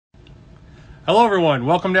Hello, everyone.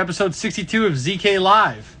 Welcome to episode 62 of ZK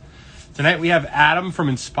Live. Tonight we have Adam from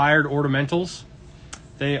Inspired Ornamentals.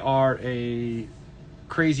 They are a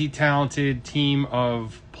crazy talented team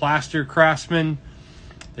of plaster craftsmen.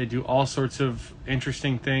 They do all sorts of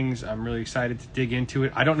interesting things. I'm really excited to dig into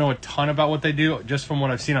it. I don't know a ton about what they do, just from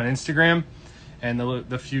what I've seen on Instagram and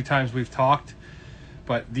the few times we've talked.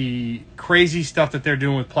 But the crazy stuff that they're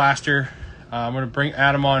doing with plaster, I'm going to bring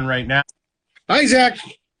Adam on right now. Hi, Zach.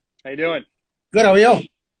 How you doing? Good. How are you?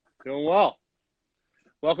 Doing well.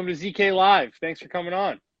 Welcome to ZK Live. Thanks for coming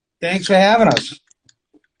on. Thanks for having us.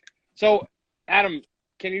 So, Adam,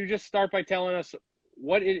 can you just start by telling us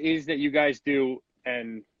what it is that you guys do,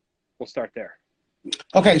 and we'll start there.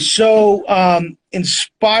 Okay, so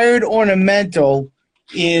Inspired Ornamental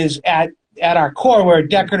is at our core, we're a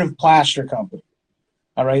decorative plaster company.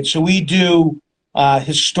 All right, so we do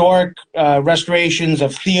historic restorations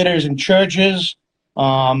of theaters and churches.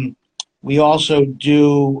 We also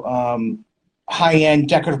do high-end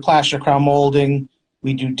decorative plaster crown molding.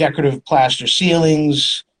 We do decorative plaster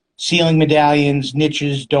ceilings, ceiling medallions,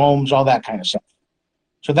 niches, domes, all that kind of stuff.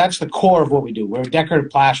 So that's the core of what we do. We're a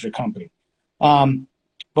decorative plaster company.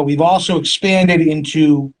 But we've also expanded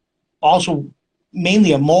into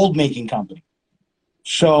mainly a mold making company.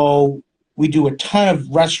 So we do a ton of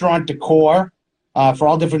restaurant decor for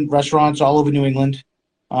all different restaurants all over New England.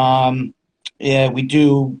 Yeah, we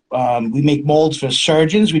make molds for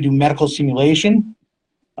surgeons. We do medical simulation.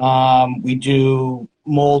 We do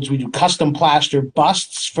molds. We do custom plaster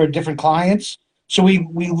busts for different clients. So we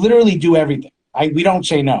literally do everything. We don't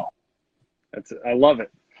say no. I love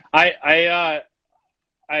it. I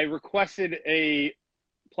requested a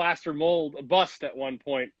plaster mold bust at one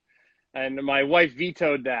point, and my wife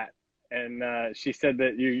vetoed that, and she said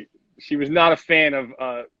that she was not a fan of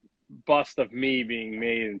a bust of me being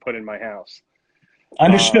made and put in my house.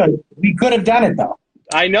 Understood. We could have done it though.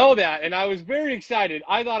 I know that, and I was very excited.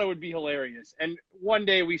 I thought it would be hilarious, and one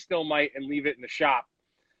day we still might, and leave it in the shop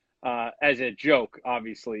as a joke.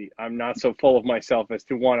 Obviously, I'm not so full of myself as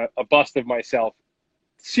to want a bust of myself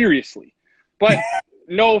seriously, but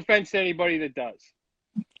no offense to anybody that does.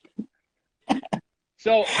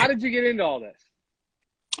 So how did you get into all this?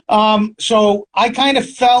 So I kind of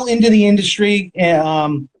fell into the industry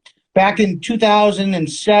back in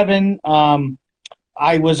 2007.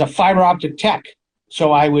 I was a fiber optic tech.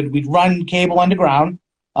 So we'd run cable underground,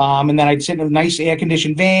 and then I'd sit in a nice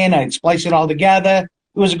air-conditioned van. I'd splice it all together.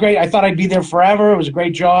 It was I thought I'd be there forever. It was a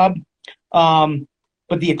great job.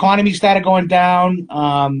 But the economy started going down.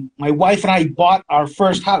 My wife and I bought our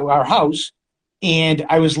first house, and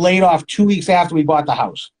I was laid off 2 weeks after we bought the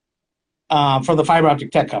house from the fiber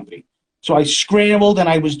optic tech company. So I scrambled, and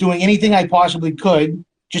I was doing anything I possibly could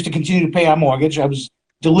just to continue to pay our mortgage. I was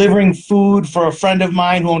delivering food for a friend of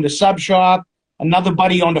mine who owned a sub shop. Another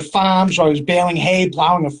buddy owned a farm, so I was baling hay,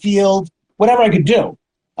 plowing a field, whatever I could do.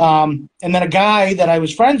 And then a guy that I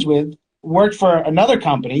was friends with worked for another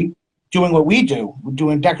company doing what we do,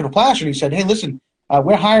 doing decorative plaster. And he said, "Hey, listen,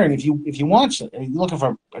 we're hiring if you want. Are you looking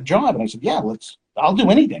for a job?" And I said, "Yeah, I'll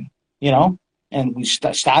do anything, you know." And we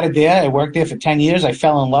started there. I worked there for 10 years. I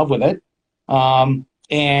fell in love with it.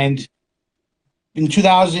 And in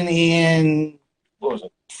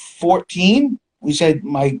 2014, we said,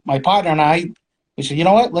 my partner and I, we said, you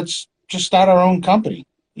know what, let's just start our own company.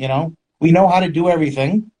 You know, we know how to do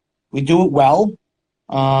everything. We do it well.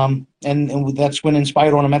 And that's when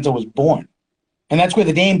Inspired Ornamental was born. And that's where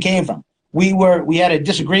the name came from. We had a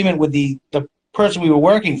disagreement with the person we were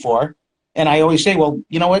working for. And I always say, well,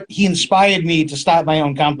 you know what, he inspired me to start my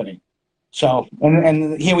own company. So,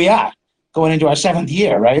 and here we are going into our 7th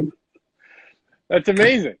year, right? That's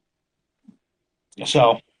amazing.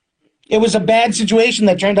 So it was a bad situation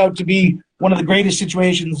that turned out to be one of the greatest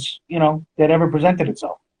situations, you know, that ever presented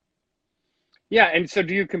itself. Yeah, and so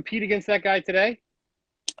do you compete against that guy today?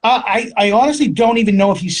 I honestly don't even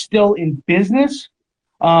know if he's still in business.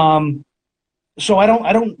 So I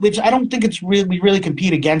don't think we really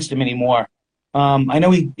compete against him anymore. I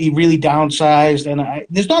know he really downsized, and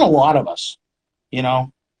there's not a lot of us, you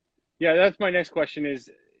know. Yeah, that's my next question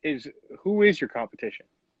is who is your competition?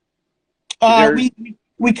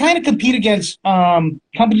 We kind of compete against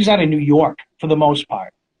companies out of New York for the most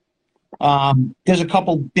part. There's a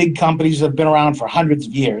couple big companies that have been around for hundreds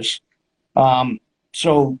of years.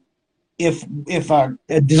 So if a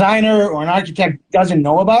designer or an architect doesn't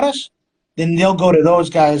know about us, then they'll go to those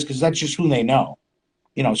guys because that's just who they know.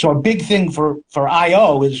 You know, so a big thing for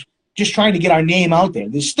IO is just trying to get our name out there.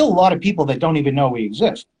 There's still a lot of people that don't even know we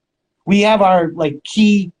exist. We have our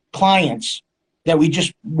key clients that we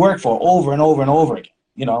just work for over and over and over again,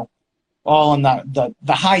 you know. all in the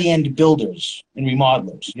high-end builders and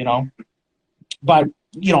remodelers, you know. But,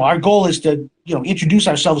 you know, our goal is to, you know, introduce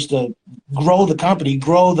ourselves to grow the company,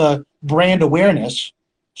 grow the brand awareness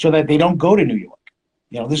so that they don't go to New York.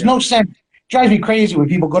 You know, there's no sense. It drives me crazy when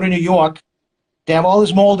people go to New York, they have all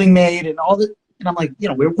this molding made and all that. And I'm like, you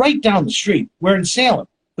know, we're right down the street. We're in Salem.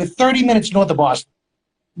 We're 30 minutes north of Boston.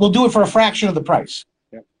 We'll do it for a fraction of the price.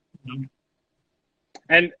 Yeah.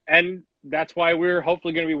 And that's why we're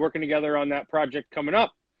hopefully going to be working together on that project coming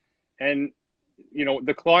up. And, you know,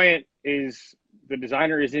 the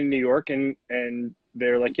designer is in New York, and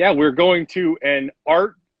they're like, yeah, we're going to an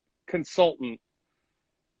art consultant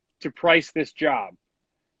to price this job.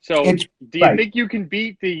 So do you think you can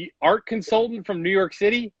beat the art consultant from New York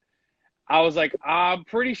City? I was like, I'm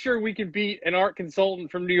pretty sure we can beat an art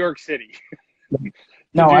consultant from New York City.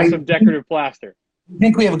 Do some decorative plaster. I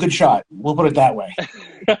think we have a good shot. We'll put it that way.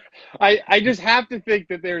 I just have to think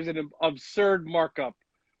that there's an absurd markup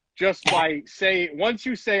just by once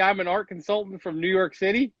you say I'm an art consultant from New York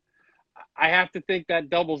City, I have to think that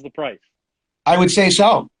doubles the price. I would say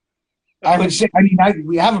so. I would say,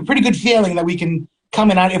 we have a pretty good feeling that we can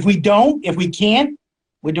come in on. If we can't,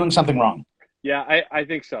 we're doing something wrong. Yeah, I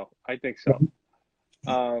think so. I think so.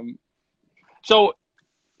 So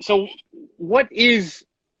what is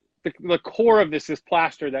the core of this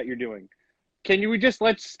plaster that you're doing?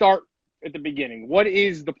 Let's start at the beginning. What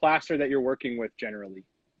is the plaster that you're working with generally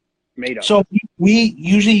made of? So we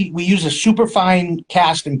use a super fine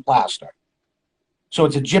casting plaster. So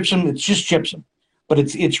it's just gypsum, but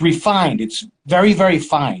it's refined. It's very, very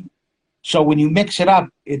fine. So when you mix it up,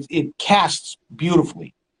 it casts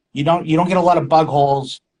beautifully. You don't get a lot of bug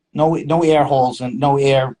holes, no air holes and no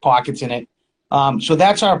air pockets in it. So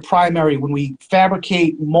that's our primary. When we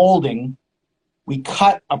fabricate molding, we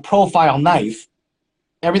cut a profile knife.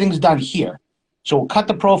 Everything's done here. So we'll cut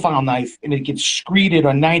the profile knife and it gets screeded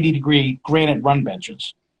on 90-degree granite run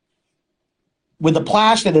benches. With the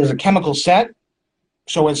plaster, there's a chemical set.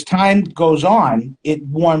 So as time goes on, it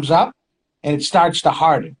warms up and it starts to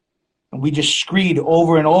harden. And we just screed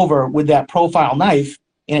over and over with that profile knife,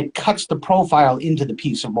 and it cuts the profile into the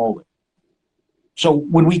piece of molding. So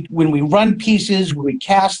when we run pieces, when we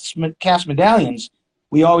cast medallions,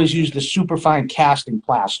 we always use the superfine casting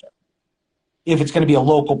plaster if it's going to be a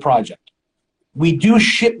local project. We do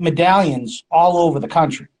ship medallions all over the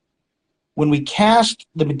country. When we cast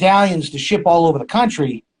the medallions to ship all over the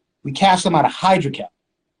country, we cast them out of hydrocap,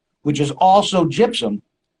 which is also gypsum,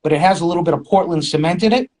 but it has a little bit of Portland cement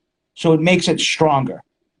in it, so it makes it stronger.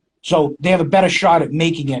 So they have a better shot at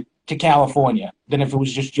making it to California than if it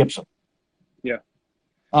was just gypsum. Yeah.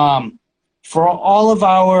 For all of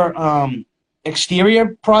our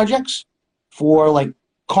exterior projects, for like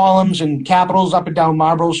columns and capitals up and down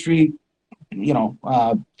Marlborough Street, you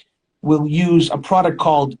know, we'll use a product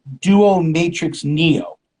called Duo Matrix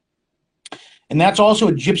Neo. And that's also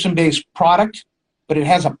a gypsum-based product, but it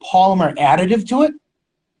has a polymer additive to it,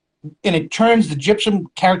 and it turns the gypsum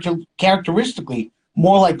characteristically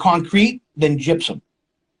more like concrete than gypsum.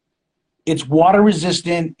 It's water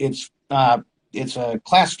resistant. It's a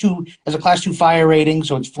class 2 fire rating,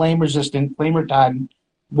 so it's flame resistant, flame retardant,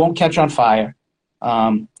 won't catch on fire,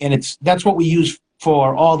 and that's what we use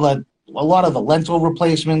for a lot of the lentil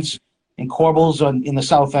replacements and corbels in the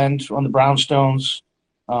south end on the brownstones,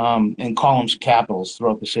 and columns and capitals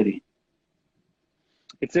throughout the city.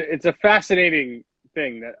 It's a fascinating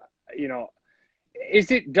thing that, you know, is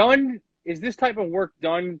this type of work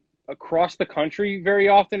done across the country very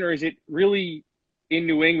often, or is it really in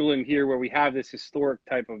New England here where we have this historic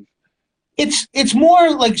type of? It's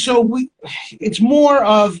more like, it's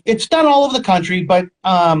done all over the country, but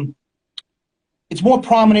it's more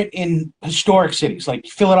prominent in historic cities like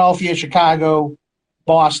Philadelphia, Chicago,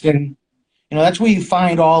 Boston. You know, that's where you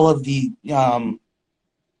find all of the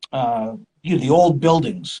the old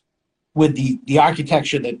buildings with the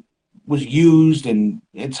architecture that was used, and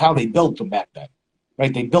it's how they built them back then,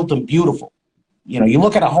 right? They built them beautiful. You know, you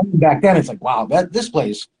look at a home back then, it's like, wow, this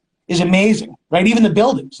place is amazing, right? Even the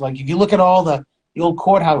buildings, like if you look at all the old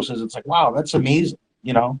courthouses, it's like, wow, that's amazing,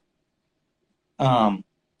 you know?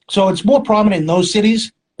 So it's more prominent in those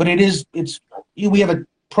cities, but we have a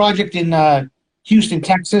project in Houston,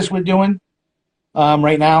 Texas we're doing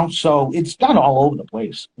right now. So it's done all over the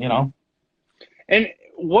place, you know? And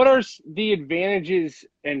what are the advantages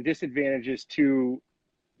and disadvantages to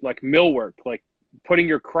like millwork, like putting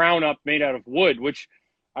your crown up made out of wood, which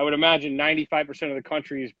I would imagine 95% of the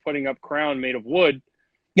country is putting up crown made of wood.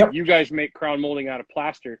 Yep. You guys make crown molding out of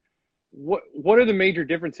plaster. What are the major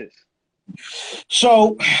differences?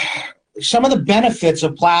 So some of the benefits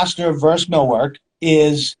of plaster versus millwork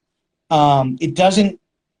is It doesn't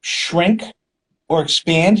shrink or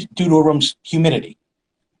expand due to a room's humidity,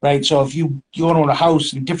 right? So if you go into a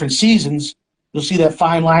house in different seasons, you'll see that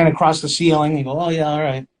fine line across the ceiling. You go, oh yeah, all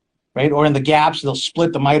right, right? Or in the gaps, they'll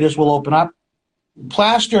split. The miters will open up.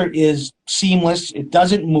 Plaster is seamless. It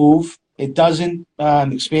doesn't move. It doesn't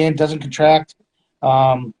expand. Doesn't contract.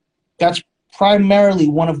 That's primarily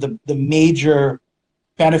one of the major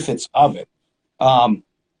benefits of it.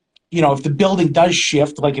 If the building does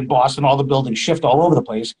shift, like in Boston, all the buildings shift all over the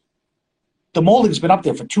place. The molding's been up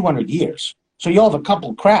there for 200 years. So you'll have a couple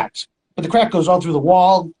of cracks, but the crack goes all through the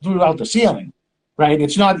wall, throughout the ceiling, right?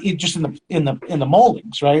 It's not just in the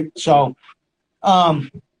moldings, right? So,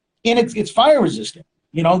 and it's fire resistant.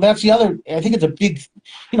 That's the other. I think it's a big,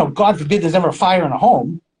 God forbid there's ever a fire in a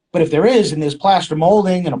home, but if there is, and there's plaster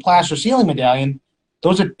molding and a plaster ceiling medallion,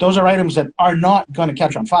 those are items that are not going to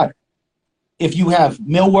catch on fire. If you have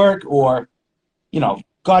millwork or,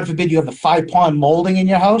 God forbid you have the 5-pond molding in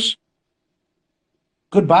your house,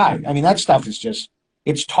 goodbye. I mean, that stuff is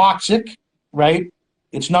it's toxic, right?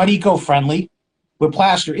 It's not eco-friendly, but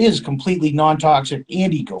plaster is completely non-toxic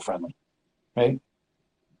and eco-friendly, right?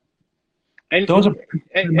 And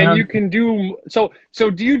you can do, so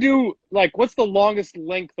do you do, like, what's the longest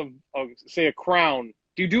length of say, a crown?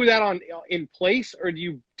 Do you do that in place, or do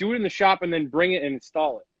you do it in the shop and then bring it and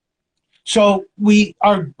install it? So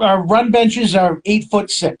our run benches are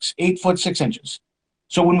 8'6".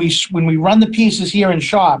 So when we run the pieces here in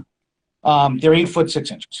shop, they're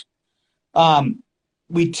 8'6".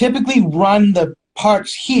 We typically run the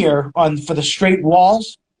parts here for the straight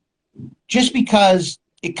walls, just because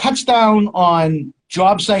it cuts down on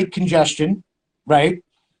job site congestion, right?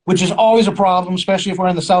 Which is always a problem, especially if we're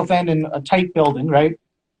in the south end in a tight building, right?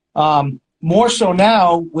 More so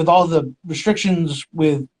now with all the restrictions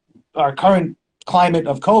with our current climate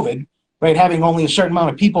of COVID, right? Having only a certain amount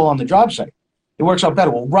of people on the job site. It works out better.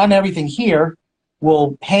 We'll run everything here.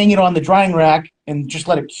 We'll hang it on the drying rack and just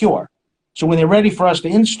let it cure. So when they're ready for us to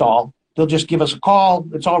install, they'll just give us a call.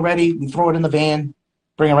 It's all ready. We throw it in the van,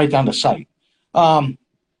 bring it right down to site.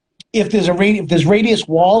 If there's radius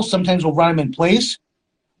walls, sometimes we'll run them in place,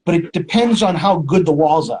 but it depends on how good the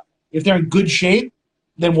walls are. If they're in good shape,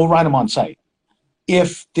 then we'll run them on site.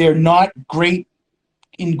 If they're not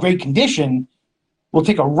in great condition, we'll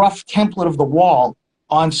take a rough template of the wall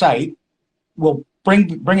on site. We'll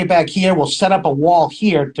bring it back here. We'll set up a wall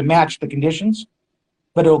here to match the conditions,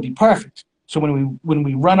 but it'll be perfect. So when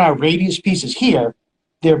we run our radius pieces here,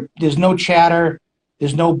 there's no chatter,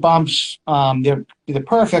 there's no bumps. They're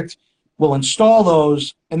perfect. We'll install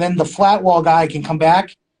those, and then the flat wall guy can come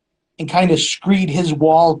back and kind of screed his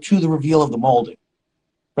wall to the reveal of the molding,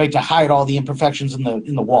 right, to hide all the imperfections in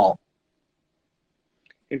the wall.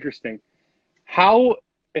 Interesting. How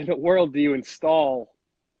in the world do you install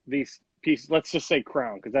these pieces? Let's just say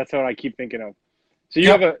crown, because that's what I keep thinking of. So you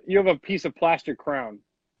have a piece of plaster crown,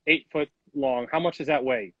 8 foot long. How much does that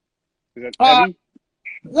weigh? Is that heavy?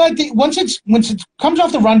 Once it comes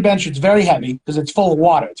off the run bench, it's very heavy because it's full of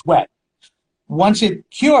water. It's wet. Once it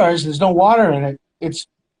cures, there's no water in it.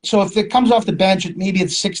 So if it comes off the bench, maybe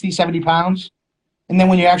it's 60, 70 pounds. And then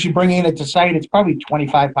when you're actually bringing it to site, it's probably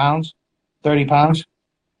 25 pounds, 30 pounds.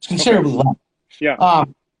 It's considerably less. Yeah.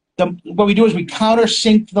 What we do is we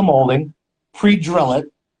countersink the molding, pre-drill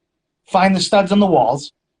it, find the studs on the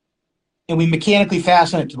walls, and we mechanically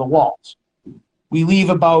fasten it to the walls. We leave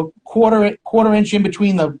about quarter inch in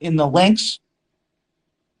between in the lengths,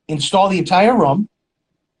 install the entire room,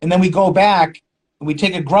 and then we go back and we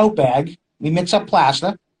take a grout bag, we mix up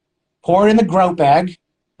plaster, pour it in the grout bag,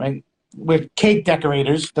 right? We're cake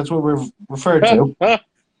decorators, that's what we're referred to.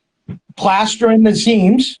 Plaster in the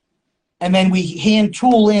seams, and then we hand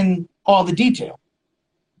tool in all the detail.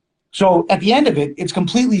 So at the end of it, it's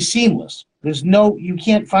completely seamless. You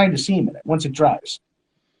can't find a seam in it once it dries.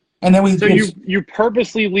 And then you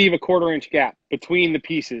purposely leave a quarter-inch gap between the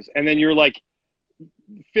pieces, and then you're like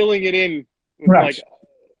filling it in with right.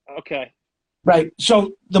 Okay. Right.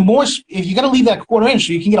 So if you got to leave that quarter inch,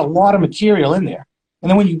 so you can get a lot of material in there.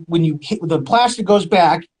 And then when you hit, the plastic goes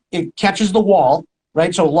back, it catches the wall,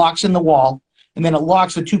 right? So it locks in the wall, and then it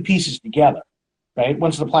locks the two pieces together, right?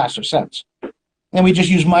 Once the plaster sets. And we just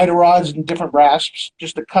use miter rods and different rasps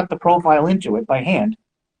just to cut the profile into it by hand.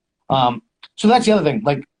 So that's the other thing.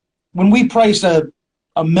 Like when we price a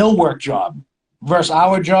millwork job versus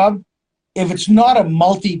our job, if it's not a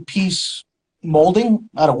multi-piece molding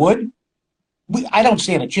out of wood, I don't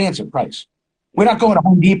stand a chance at price. We're not going to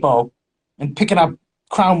Home Depot and picking up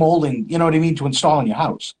crown molding, you know what I mean, to install in your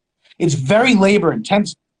house. It's very labor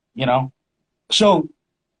intensive, So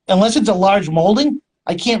unless it's a large molding,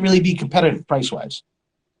 I can't really be competitive price-wise.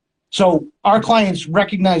 So our clients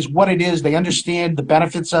recognize what it is. They understand the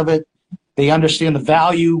benefits of it. They understand the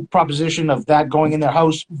value proposition of that going in their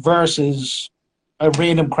house versus a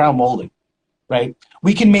random crown molding, right?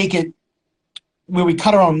 We can make it where we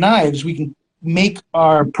cut our own knives. We can make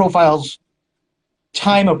our profiles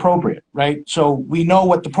time appropriate, right? So we know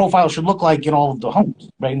what the profile should look like in all of the homes,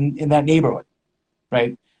 right? In that neighborhood,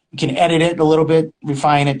 right? You can edit it a little bit,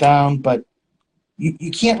 refine it down, but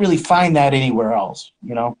you can't really find that anywhere else,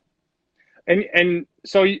 you know? And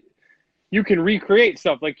so you can recreate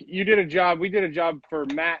stuff. Like we did a job for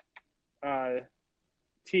Matt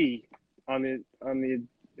T on the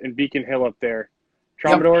in Beacon Hill up there,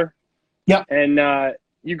 Troubadour. Yep. And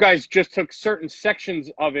you guys just took certain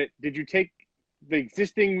sections of it. Did you take the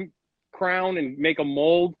existing crown and make a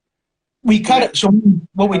mold? We cut it. So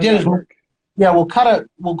what we did is we'll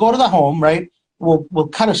go to the home, right? We'll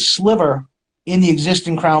cut a sliver in the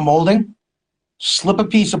existing crown molding, slip a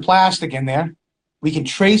piece of plastic in there. We can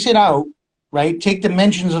trace it out, right? Take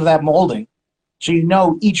dimensions of that molding so you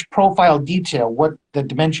know each profile detail, what the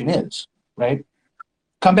dimension is, right?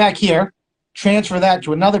 Come back here, transfer that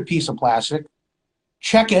to another piece of plastic,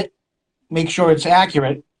 check it, make sure it's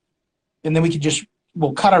accurate, and then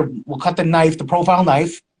we'll cut the knife, the profile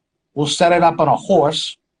knife, we'll set it up on a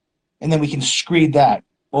horse, and then we can screed that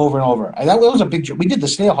over and over. That was a big job. We did the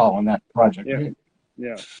stair hall on that project. Yeah. Right?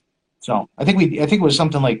 Yeah. So I think it was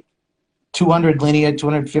something like 200 linear,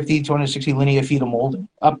 250, 260 linear feet of molding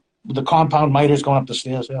up with the compound miters going up the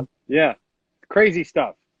stairs. Yeah. Yeah. Crazy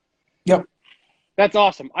stuff. Yep. That's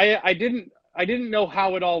awesome. I didn't know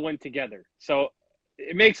how it all went together. So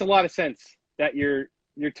it makes a lot of sense that you're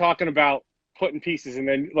talking about putting pieces and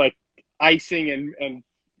then like icing and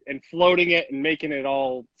floating it and making it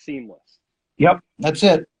all seamless. Yep, that's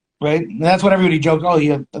it, right? And that's what everybody jokes. Oh,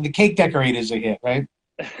 yeah, the cake decorators are here, right?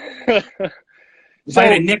 If I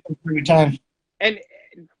had a nickel for every time. And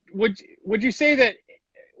would you say that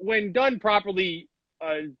when done properly,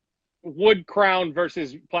 wood crown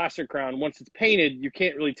versus plaster crown, once it's painted, you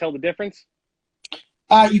can't really tell the difference?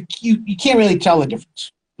 You can't really tell the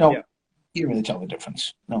difference. No, Yeah. You can't really tell the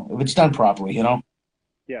difference. No, if it's done properly, you know.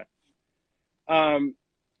 Yeah.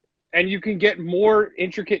 And you can get more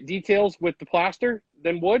intricate details with the plaster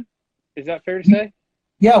than wood. Is that fair to say?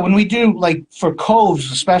 Yeah, when we do, like, for coves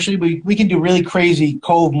especially, we can do really crazy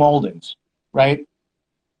cove moldings, right?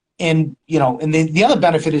 And, you know, and the other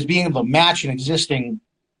benefit is being able to match an existing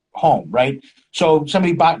home, right? So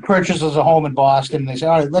somebody purchases a home in Boston, and they say,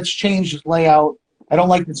 all right, let's change this layout. I don't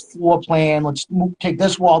like this floor plan. Let's take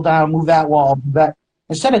this wall down, move that wall, move that.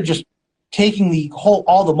 Instead of just taking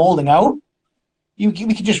all the molding out, we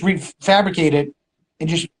can just refabricate it and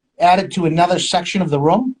just add it to another section of the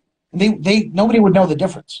room. And nobody would know the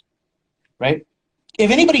difference, right?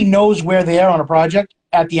 If anybody knows where they are on a project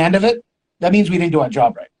at the end of it, that means we didn't do our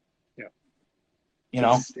job right. Yeah. You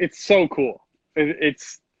know? It's so cool. It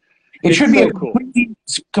should so be a cool.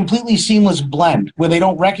 completely seamless blend where they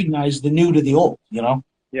don't recognize the new to the old, you know?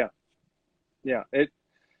 Yeah. Yeah.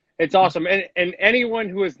 It's awesome. And anyone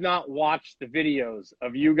who has not watched the videos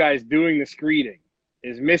of you guys doing the screeding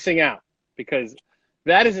is missing out, because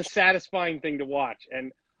that is a satisfying thing to watch.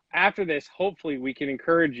 And after this, hopefully we can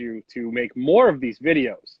encourage you to make more of these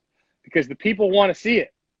videos because the people want to see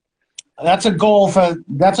it. That's a goal for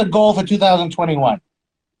 2021.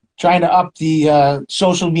 Trying to up the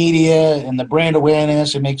social media and the brand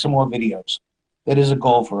awareness and make some more videos. That is a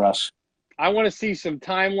goal for us. I want to see some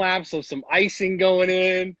time lapse of some icing going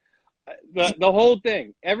in. The whole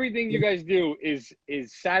thing, everything you guys do is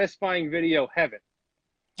satisfying video heaven.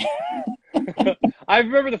 I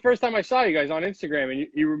remember the first time I saw you guys on Instagram, and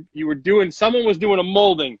you were doing, someone was doing a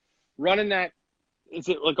molding, running that. Is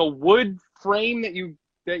it like a wood frame that you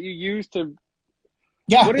use to?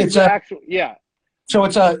 Yeah, what is the actual? Yeah. So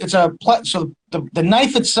so the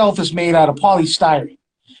knife itself is made out of polystyrene.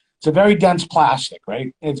 It's a very dense plastic,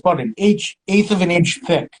 right? And it's about an eighth of an inch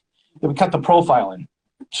thick that we cut the profile in.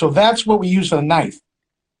 So that's what we use for the knife.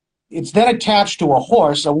 It's then attached to a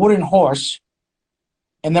horse, a wooden horse,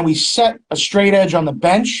 and then we set a straight edge on the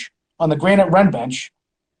bench, on the granite run bench,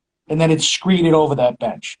 and then it's screeded over that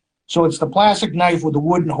bench. So it's the plastic knife with the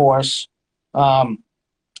wooden horse, and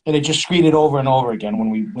it just screeded over and over again when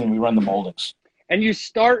we run the moldings. And you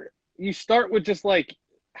start with just like,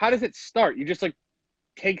 how does it start? You just like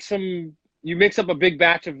you mix up a big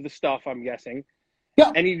batch of the stuff, I'm guessing.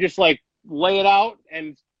 Yeah. And you just like lay it out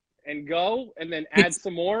and go, and then add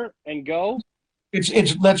some more and go.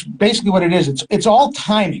 That's basically what it is. It's all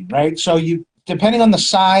timing, right? So depending on the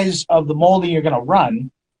size of the molding you're going to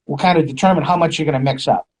run will kind of determine how much you're going to mix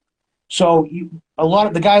up. So a lot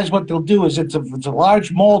of the guys, what they'll do is it's a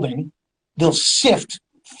large molding, they'll sift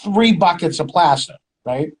 3 buckets of plaster,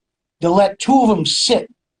 right? They'll let 2 of them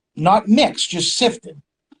sit, not mix, just sifted.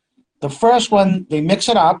 The first one, they mix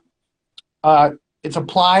it up. It's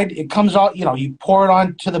applied. It comes out, you pour it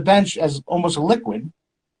onto the bench as almost a liquid.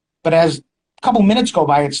 But as a couple minutes go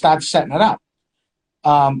by, it starts setting it up.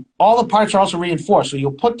 All the parts are also reinforced. So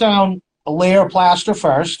you'll put down a layer of plaster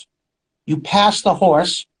first. You pass the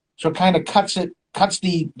horse, so it kind of cuts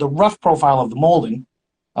the rough profile of the molding.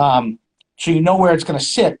 So you know where it's going to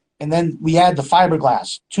sit. And then we add the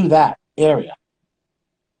fiberglass to that area.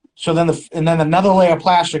 So then another layer of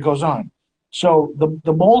plaster goes on. So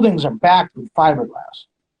the moldings are backed with fiberglass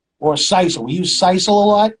or sisal. We use sisal a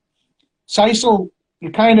lot. Sisal,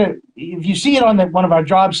 you kind of, if you see it on one of our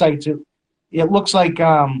job sites, it looks like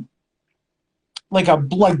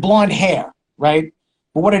blonde hair, right?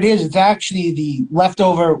 But what it is, it's actually the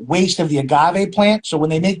leftover waste of the agave plant. So when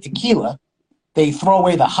they make tequila, they throw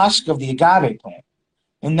away the husk of the agave plant.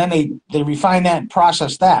 And then they refine that and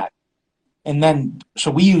process that. And then,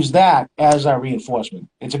 so we use that as our reinforcement.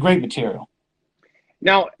 It's a great material.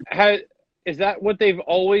 Now, is that what they've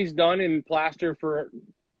always done in plaster for,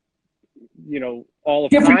 all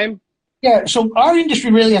of time? Yeah, so our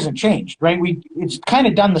industry really hasn't changed, right? It's kind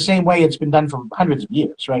of done the same way it's been done for hundreds of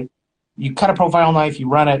years, right? You cut a profile knife, you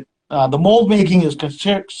run it. The mold making is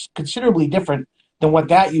considerably different than what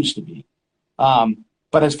that used to be.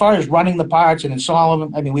 But as far as running the parts and installing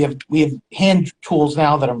them, I mean, we have hand tools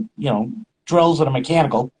now that are, drills that are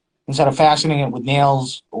mechanical instead of fastening it with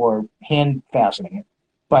nails or hand fastening it.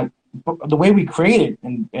 But the way we create it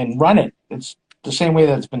and run it, it's the same way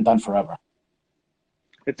that it's been done forever.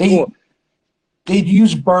 Cool. They'd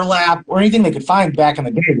use burlap or anything they could find back in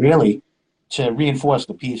the day, really, to reinforce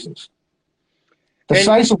the pieces. The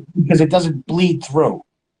sisal, because it doesn't bleed through.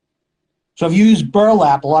 So if you use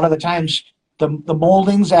burlap, a lot of the times the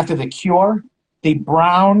moldings after the cure, they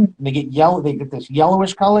brown, and they get yellow. They get this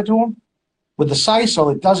yellowish color to them. With the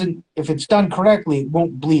sisal, it doesn't. If it's done correctly, it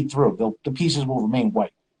won't bleed through. The pieces will remain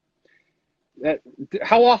white.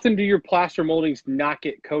 How often do your plaster moldings not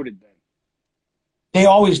get coated then? They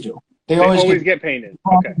always do. They always get painted.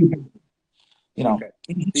 Okay. Okay.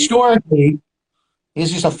 Historically,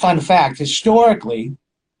 it's just a fun fact. Historically,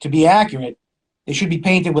 to be accurate, it should be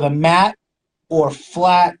painted with a matte or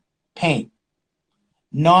flat paint,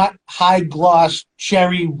 not high gloss,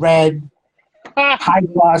 cherry red, high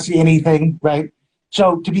glossy anything, right?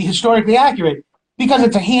 So to be historically accurate, because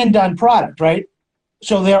it's a hand done product, right?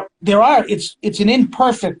 So it's an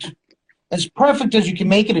imperfect, as perfect as you can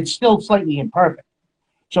make it, it's still slightly imperfect.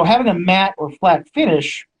 So having a matte or flat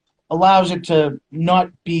finish allows it to not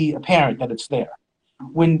be apparent that it's there.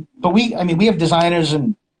 We have designers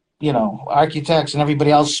and, architects and everybody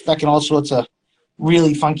else specking all sorts of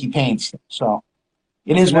really funky paints. So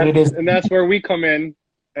it is what it is. And that's where we come in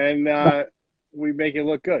and we make it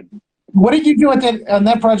look good. What did you do on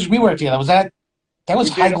that project we worked together? That was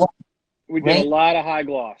high gloss? We did a lot of high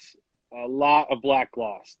gloss, a lot of black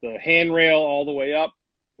gloss. The handrail all the way up.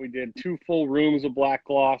 We did 2 full rooms of black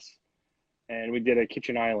gloss, and we did a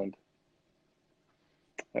kitchen island.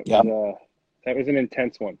 That was an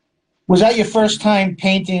intense one. Was that your first time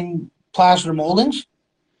painting plaster moldings?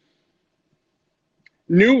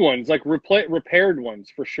 New ones, like repaired ones,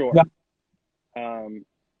 for sure. Yeah. And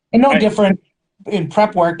no different in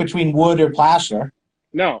prep work between wood or plaster.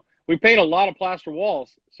 No, we paint a lot of plaster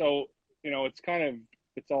walls, so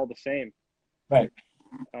it's all the same. Right.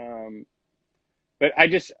 But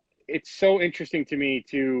it's so interesting to me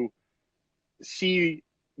to see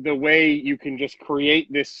the way you can just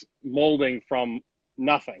create this molding from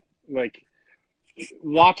nothing. Like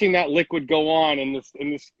watching that liquid go on in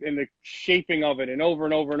the shaping of it and over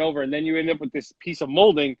and over and over, and then you end up with this piece of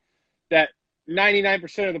molding that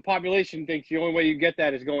 99% of the population thinks the only way you get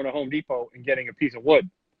that is going to Home Depot and getting a piece of wood.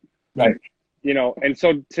 Right. And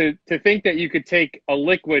so to think that you could take a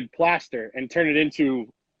liquid plaster and turn it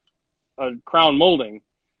into a crown molding,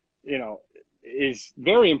 is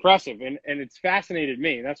very impressive, and it's fascinated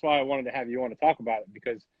me. And that's why I wanted to have you on to talk about it,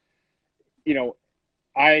 because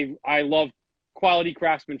I love quality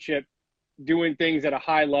craftsmanship, doing things at a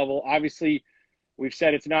high level. Obviously, we've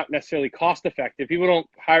said it's not necessarily cost effective. People don't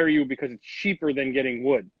hire you because it's cheaper than getting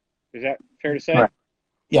wood. Is that fair to say? Right.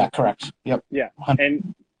 Yeah, correct. Yep. Yeah.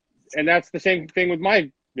 And that's the same thing with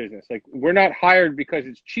my business. Like, we're not hired because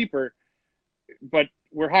it's cheaper, but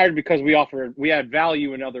we're hired because we add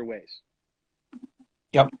value in other ways.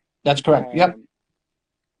 Yep, that's correct. Yep.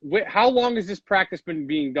 How long has this practice been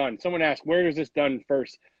being done? Someone asked, where is this done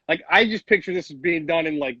first? Like, I just picture this as being done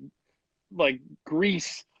in like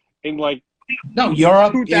Greece in like No,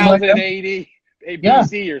 Europe, England. 2080 Yeah.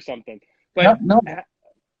 BC or something. But Yep, no.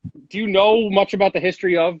 do you know much about the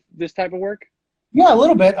history of this type of work? Yeah, a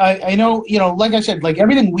little bit. I know, like I said, like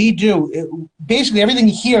everything we do, basically everything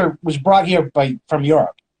here was brought here from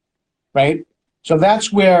Europe, right? So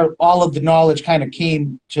that's where all of the knowledge kind of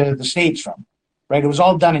came to the States from, right? It was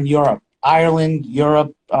all done in Europe, Ireland,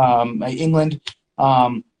 Europe, England.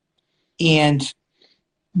 And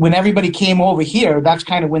when everybody came over here, that's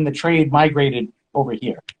kind of when the trade migrated over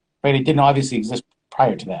here, right? It didn't obviously exist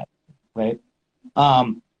prior to that, right?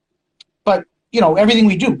 But everything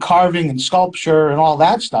we do, carving and sculpture and all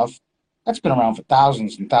that stuff, that's been around for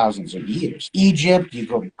thousands and thousands of years. Egypt, you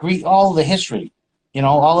go to Greece, all the history,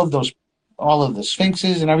 all of the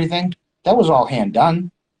sphinxes and everything, that was all hand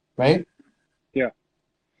done, right? Yeah.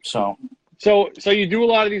 So you do a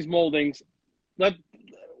lot of these moldings.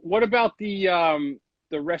 What about the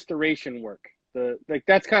restoration work?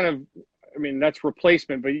 That's kind of, I mean, that's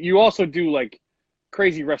replacement, but you also do like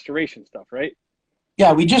crazy restoration stuff, right?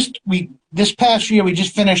 Yeah, this past year we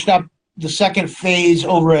just finished up the second phase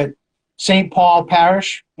over at St. Paul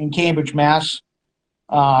Parish in Cambridge, Mass.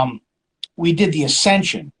 We did the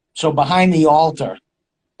Ascension, so behind the altar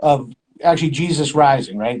of actually Jesus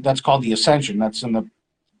rising, right? That's called the Ascension. That's in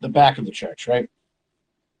the back of the church, right?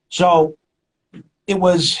 So it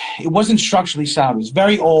wasn't structurally sound. It was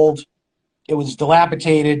very old. It was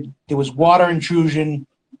dilapidated. There was water intrusion,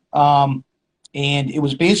 and it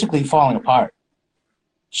was basically falling apart.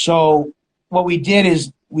 So what we did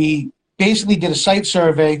is we basically did a site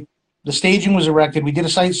survey. The staging was erected. We did a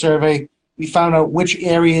site survey. We found out which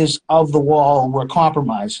areas of the wall were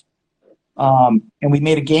compromised, and we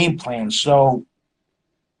made a game plan. So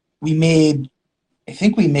I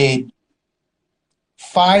think we made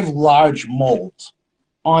 5 large molds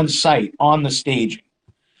on site on the staging.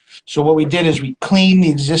 So what we did is we cleaned the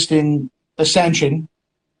existing Ascension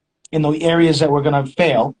in the areas that were going to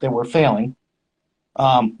fail, that were failing.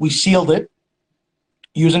 We sealed it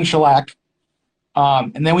using shellac,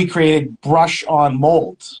 and then we created brush-on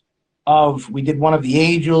molds. We did one of the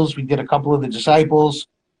angels, we did a couple of the disciples.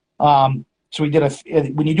 So we did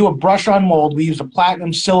when you do a brush-on mold, we use a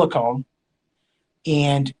platinum silicone,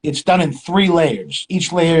 and it's done in 3 layers.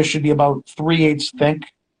 Each layer should be about 3/8 thick.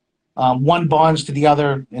 One bonds to the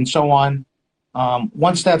other, and so on.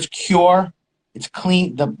 Once that's cure, it's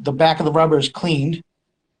clean. The back of the rubber is cleaned,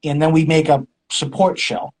 and then we make a support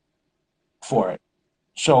shell for it.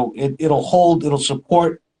 So it'll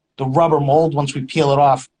support the rubber mold once we peel it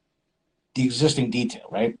off the existing detail,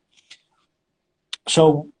 right?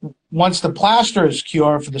 So once the plaster is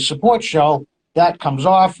cured for the support shell, that comes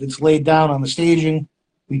off. It's laid down on the staging.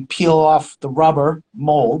 We peel off the rubber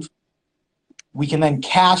mold. We can then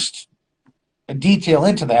cast a detail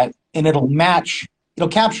into that, and it'll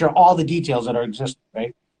capture all the details that are existing,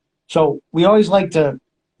 right? So we always like to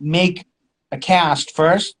make a cast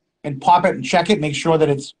first and pop it and check it, make sure that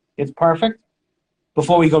it's perfect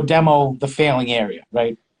before we go demo the failing area,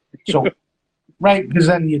 right? So, right, because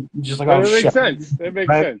then you just like, oh, shit. That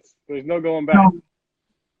makes sense. There's no going back.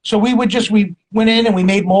 So we went in and we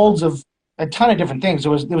made molds of a ton of different things.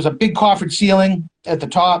 There was a big coffered ceiling at the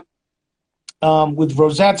top with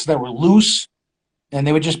rosettes that were loose, and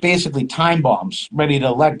they were just basically time bombs ready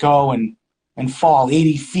to let go and fall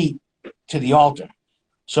 80 feet to the altar.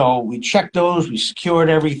 So we checked those, we secured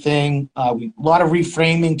everything. A lot of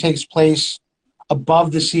reframing takes place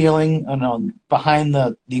above the ceiling and behind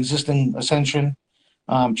the existing Ascension,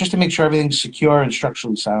 just to make sure everything's secure and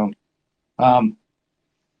structurally sound.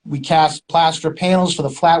 We cast plaster panels for the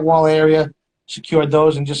flat wall area, secured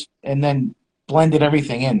those, and then blended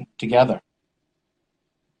everything in together.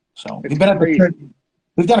 So we've been at the church.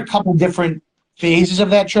 We've done a couple different phases of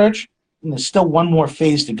that church, and there's still one more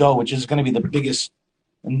phase to go, which is going to be the biggest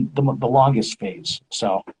and the longest phase.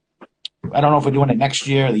 So I don't know if we're doing it next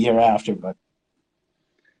year or the year after, but.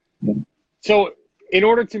 So in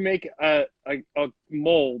order to make a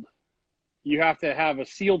mold, you have to have a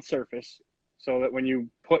sealed surface so that when you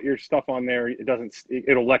put your stuff on there,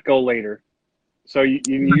 it'll let go later. So you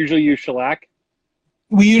usually use shellac?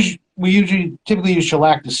 We usually typically use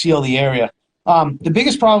shellac to seal the area. The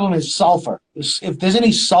biggest problem is sulfur. If there's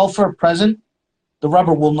any sulfur present, the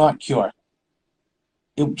rubber will not cure.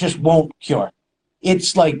 It just won't cure.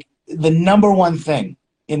 It's like the number one thing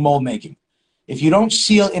in mold making. If you don't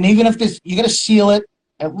seal, and even if you got to seal it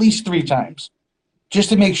at least 3 times, just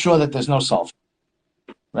to make sure that there's no sulfur,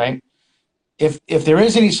 right? If there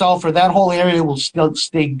is any sulfur, that whole area will still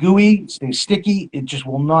stay gooey, stay sticky. It just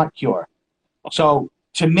will not cure. So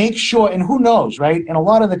to make sure, and who knows, right? And a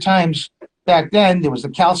lot of the times back then, there was the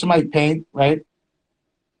calcimite paint, right?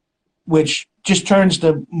 which just turns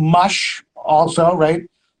to mush also, right?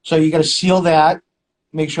 So you got to seal that,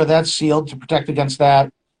 make sure that's sealed to protect against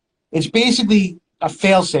that. It's basically a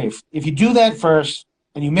fail-safe. If you do that first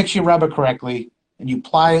and you mix your rubber correctly and you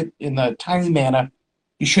apply it in the timely manner,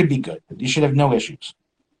 you should be good. You should have no issues.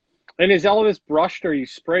 And is all of this brushed, or you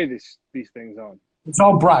spray these things on? It's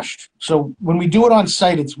all brushed. So when we do it on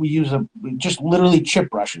site, we use just literally chip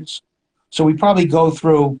brushes. So we probably go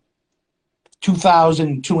through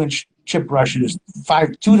 2,000 2-inch chip brushes,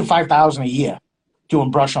 2 to 5,000 a year,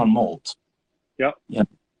 doing brush on molds. Yep. Yeah.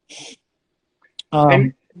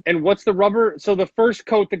 And what's the rubber? So the first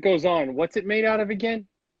coat that goes on, what's it made out of again?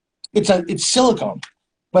 It's silicone,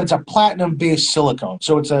 but it's a platinum-based silicone.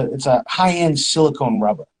 So it's a high-end silicone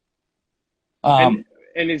rubber. And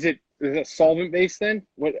is it solvent based then?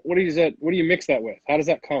 What is that? What do you mix that with? How does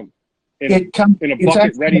that come? In a bucket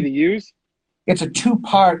actually, ready to use? It's a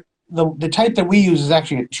 2-part. The type that we use is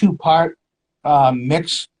actually a 2-part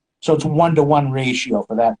mix. So it's 1-to-1 ratio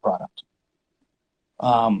for that product.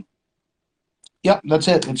 Yep, that's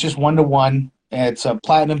it. It's just 1-to-1. It's a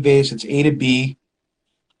platinum base. It's A to B.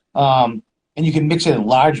 And you can mix it in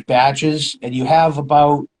large batches. And you have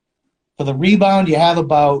for the rebound, you have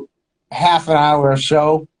about half an hour or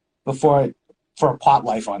so for a pot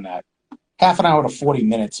life on that. Half an hour to 40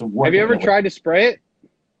 minutes of work. Have you ever tried to spray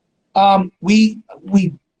it? We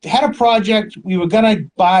had a project. We were gonna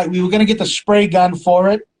get the spray gun for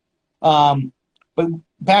it. But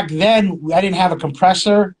back then I didn't have a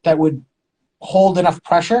compressor that would hold enough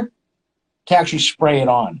pressure to actually spray it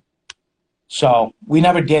on. So we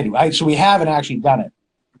never did. So we haven't actually done it.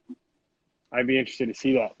 I'd be interested to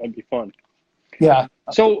see that. That'd be fun. Yeah.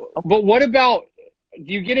 So, but what about,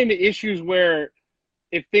 do you get into issues where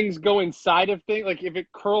if things go inside of things, like if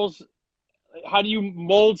it curls, how do you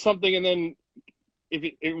mold something and then if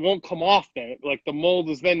it won't come off then? Like the mold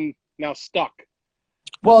is then now stuck.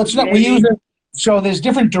 Well, it's not, we use it. So there's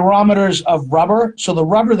different durometers of rubber. So the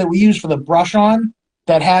rubber that we use for the brush on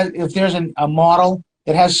that has, if there's a model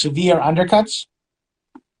that has severe undercuts,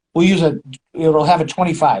 we'll use it'll have a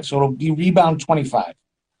 25. So it'll be rebound 25.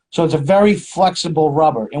 So it's a very flexible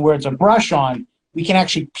rubber. And where it's a brush on, we can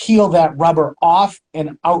actually peel that rubber off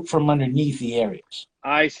and out from underneath the areas.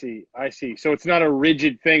 I see. So it's not a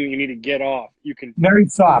rigid thing you need to get off. You can. Very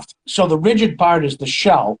soft. So the rigid part is the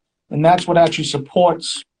shell, and that's what actually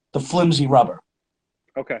supports the flimsy rubber.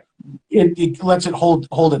 Okay. It lets it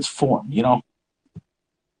hold its form, you know?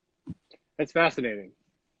 That's fascinating.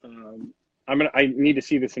 I need to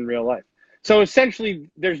see this in real life. So essentially,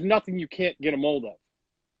 there's nothing you can't get a mold of.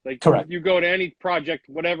 Like, correct. You go to any project,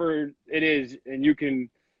 whatever it is, and you can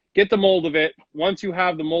get the mold of it. Once you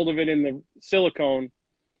have the mold of it in the silicone,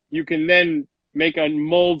 you can then make a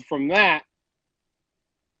mold from that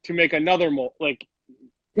to make another mold. Like,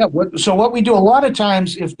 yeah. So what we do a lot of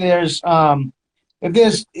times, it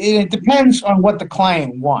depends on what the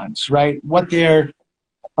client wants, right? What their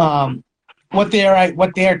 10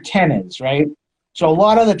 is, right? So a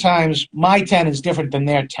lot of the times my 10 is different than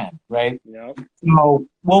their 10, right? Yeah. So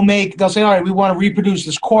they'll say, all right, we want to reproduce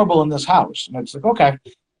this corbel in this house. And it's like, okay.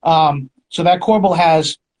 So that corbel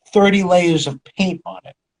has 30 layers of paint on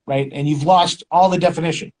it, right? And you've lost all the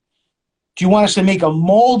definition. Do you want us to make a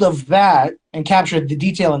mold of that and capture the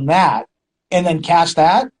detail in that and then cast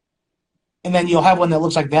that? And then you'll have one that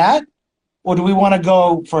looks like that? Or do we want to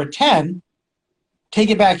go for a 10, take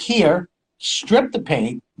it back here, strip the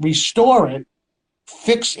paint, restore it,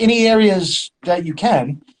 fix any areas that you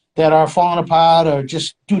can that are falling apart or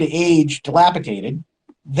just due to age, dilapidated,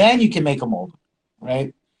 then you can make a mold,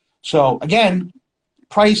 right? So again,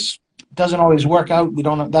 price doesn't always work out.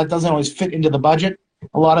 That doesn't always fit into the budget.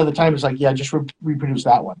 A lot of the time it's like, yeah, just reproduce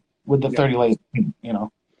that one with the 30 layers, you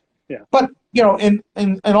know? Yeah. But, you know,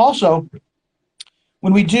 and also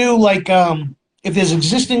when we do like, if there's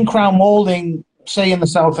existing crown molding, say in the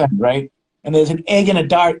south end, right? And there's an egg and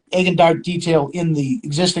dart detail in the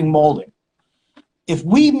existing molding. If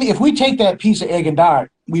we take that piece of egg and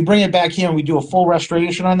dart, we bring it back here and we do a full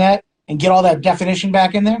restoration on that and get all that definition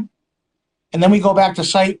back in there, and then we go back to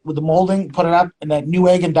site with the molding, put it up, and that new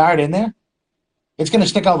egg and dart in there, it's going to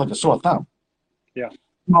stick out like a sore thumb. Yeah.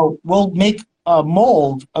 So we'll make a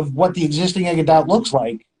mold of what the existing egg and dart looks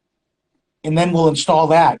like, and then we'll install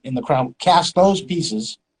that in the crown, cast those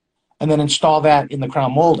pieces, and then install that in the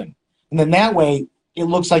crown molding. And then that way, it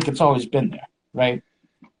looks like it's always been there, right?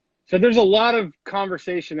 So there's a lot of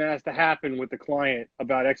conversation that has to happen with the client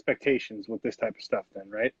about expectations with this type of stuff then,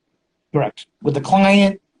 right? Correct. With the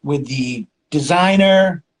client, with the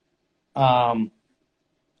designer,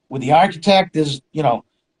 with the architect, there's, you know,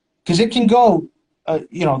 because it can go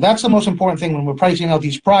that's the most important thing when we're pricing out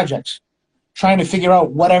these projects, trying to figure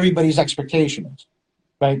out what everybody's expectation is,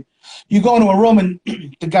 right? You go into a room and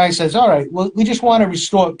the guy says, all right, well, we just want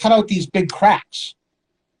to cut out these big cracks.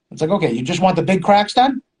 It's like, okay, you just want the big cracks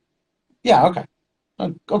done? Yeah, okay.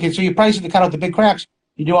 Okay, so you price it to cut out the big cracks.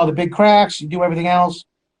 You do all the big cracks, you do everything else.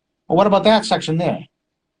 Well, what about that section there?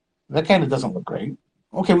 That kind of doesn't look great.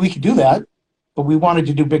 Okay, we could do that, but we wanted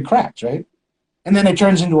to do big cracks, right? And then it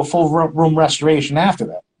turns into a full room restoration after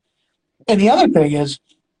that. And the other thing is,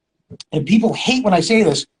 and people hate when I say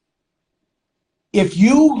this, if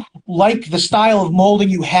you like the style of molding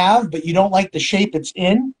you have, but you don't like the shape it's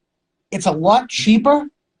in, it's a lot cheaper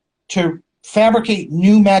to fabricate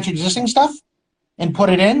new match existing stuff and put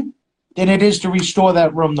it in than it is to restore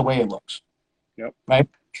that room the way it looks. Yep. Right?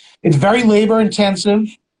 It's very labor intensive.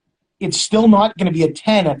 It's still not going to be a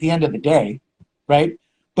 10 at the end of the day, right?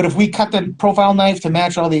 But if we cut the profile knife to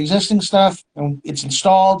match all the existing stuff and it's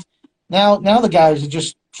installed, now the guys are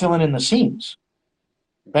just filling in the seams,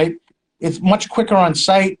 right? It's much quicker on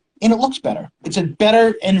site and it looks better. It's a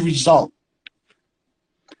better end result.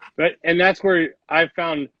 But and that's where I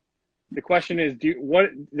found the question is: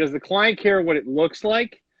 does the client care what it looks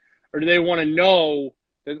like, or do they want to know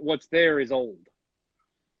that what's there is old?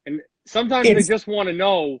 And sometimes they just want to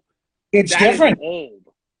know it's different. Old.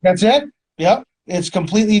 That's it. Yep.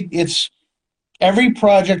 Every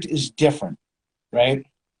project is different, right?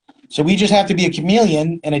 So we just have to be a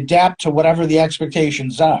chameleon and adapt to whatever the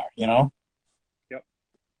expectations are, Yep.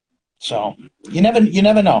 So you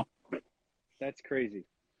never know. That's crazy.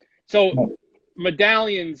 So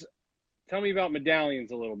medallions, tell me about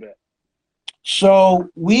medallions a little bit. So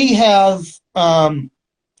we have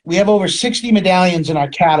over 60 medallions in our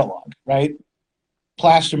catalog, right?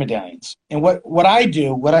 Plaster medallions. And what I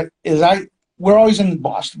do, we're always in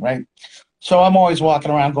Boston, right? So I'm always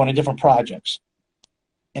walking around going to different projects.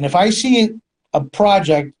 And if I see a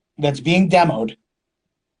project that's being demoed,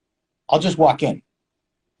 I'll just walk in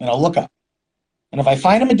and I'll look up. And if I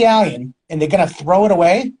find a medallion and they're going to throw it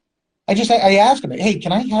away, I ask them, hey,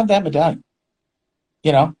 can I have that medallion?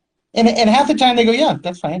 And half the time they go, yeah,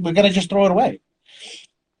 that's fine. We're going to just throw it away.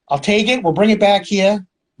 I'll take it. We'll bring it back here.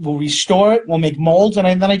 We'll restore it. We'll make molds.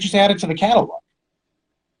 And then I just add it to the catalog.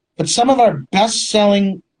 But some of our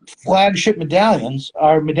best-selling flagship medallions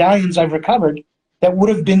are medallions I've recovered that would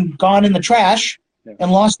have been gone in the trash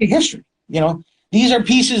and lost to history. These are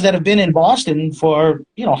pieces that have been in Boston for,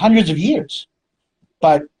 hundreds of years.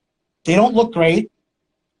 But they don't look great.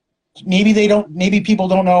 Maybe people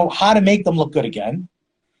don't know how to make them look good again.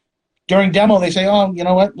 During demo, they say, oh, you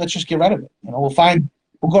know what? Let's just get rid of it.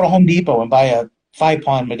 We'll go to Home Depot and buy a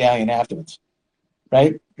 5-pound medallion afterwards.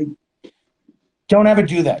 Right? Don't ever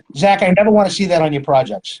do that. Zach, I never want to see that on your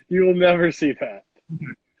projects. You will never see that.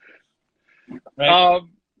 Right.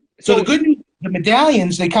 So the good news, the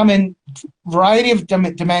medallions, they come in a variety of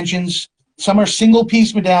dimensions. Some are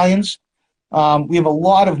single-piece medallions. We have a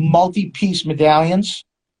lot of multi-piece medallions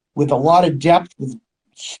with a lot of depth, with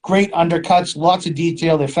great undercuts, lots of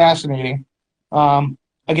detail. They're fascinating.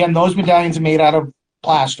 Again, those medallions are made out of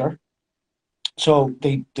plaster, so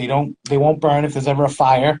they won't burn if there's ever a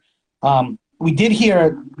fire. We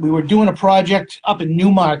were doing a project up in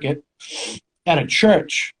Newmarket at a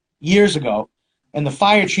church years ago, and the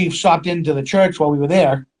fire chief stopped into the church while we were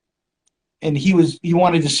there, and he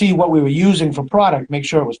wanted to see what we were using for product, make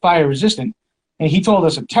sure it was fire resistant, and he told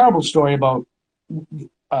us a terrible story about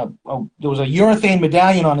there was a urethane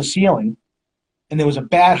medallion on the ceiling, and there was a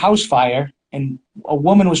bad house fire, and a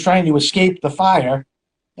woman was trying to escape the fire,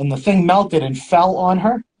 and the thing melted and fell on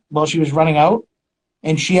her while she was running out,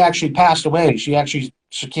 and she actually passed away. She actually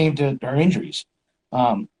succumbed to her injuries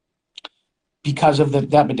because of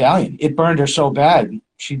that medallion. It burned her so bad,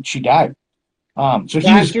 she died.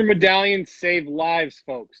 Plaster medallions save lives,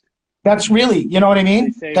 folks. That's really, you know what I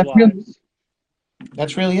mean?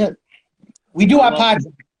 That's really it. We do our part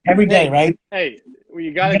every day, right? Hey,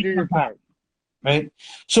 you got to do your part, right?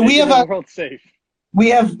 So we have the world safe. We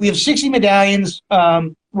have 60 medallions.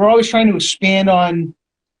 We're always trying to expand on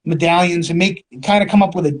medallions and come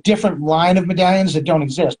up with a different line of medallions that don't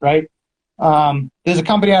exist, right? There's a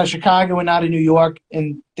company out of Chicago and out of New York,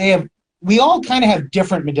 and we all kind of have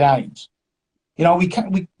different medallions.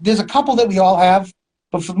 There's a couple that we all have,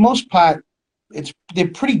 but for the most part, they're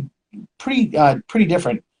pretty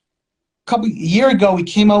different. A year ago, we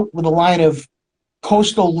came out with a line of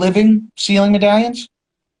coastal living ceiling medallions.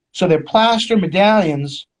 So they're plaster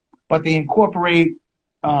medallions, but they incorporate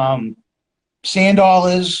sand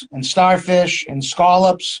dollars and starfish and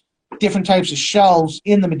scallops, different types of shells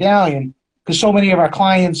in the medallion, because so many of our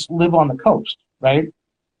clients live on the coast, right?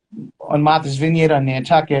 on Martha's Vineyard on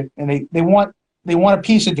Nantucket, and they want a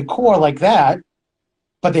piece of decor like that,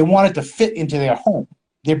 but they want it to fit into their home,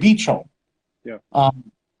 their beach home. Yeah.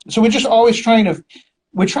 So we're just always trying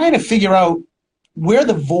to figure out where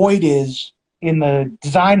the void is in the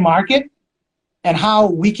design market and how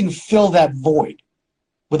we can fill that void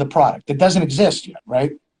with a product that doesn't exist yet,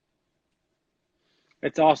 right?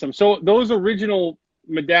 It's awesome. So those original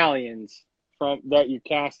medallions from that you're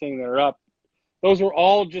casting that are up, those were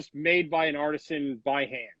all just made by an artisan by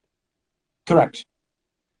hand. Correct.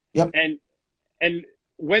 Yep. And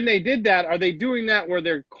when they did that, are they doing that where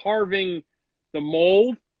they're carving the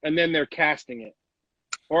mold and then they're casting it?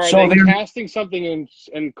 Or are they casting something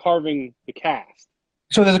and carving the cast?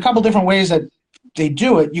 So there's a couple different ways that they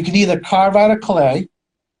do it. You can either carve out a clay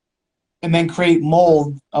and then create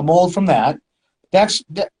a mold from that. That's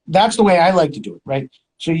the way I like to do it, right?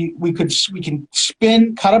 So we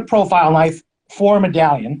can cut a profile knife for a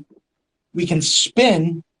medallion. We can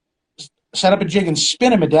set up a jig and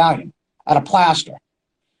spin a medallion out of plaster.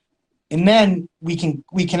 And then we can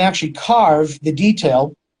actually carve the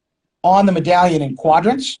detail on the medallion in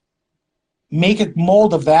quadrants, make a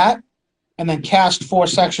mold of that, and then cast 4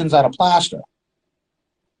 sections out of plaster.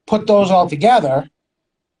 Put those all together,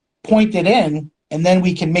 point it in, and then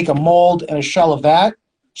we can make a mold and a shell of that.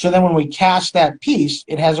 So then when we cast that piece,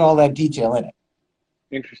 it has all that detail in it.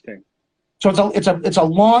 Interesting. So it's a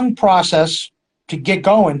long process to get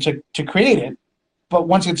going to create it, but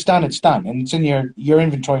once it's done, and it's in your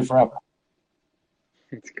inventory forever.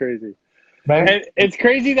 It's crazy. Right? And it's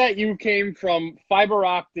crazy that you came from fiber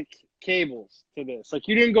optic cables to this. Like,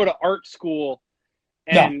 you didn't go to art school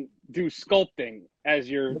and do sculpting as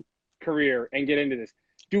your career and get into this.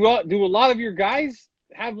 Do a lot of your guys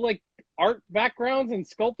have like art backgrounds and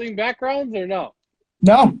sculpting backgrounds, or no?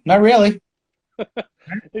 No, not really.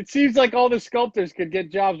 It seems like all the sculptors could get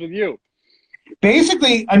jobs with you.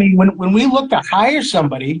 Basically, I mean, when we look to hire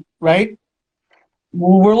somebody, right,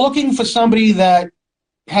 we're looking for somebody that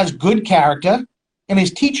has good character and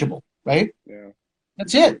is teachable, right? Yeah.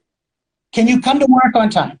 That's it. Can you come to work on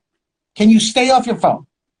time? Can you stay off your phone?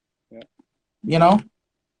 Yeah. You know?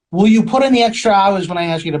 Will you put in the extra hours when I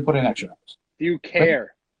ask you to put in extra hours? Do you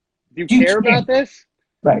care? Right? Do you care about this?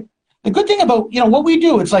 Right. The good thing about, what we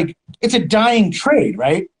do, it's a dying trade,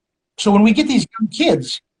 right? So when we get these young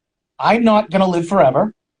kids, I'm not going to live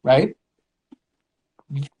forever, right?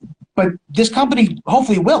 But this company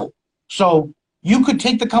hopefully will. So you could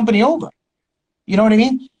take the company over. You know what I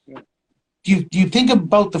mean? Yeah. Do you think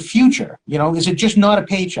about the future? Is it just not a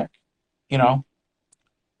paycheck?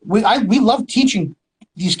 We love teaching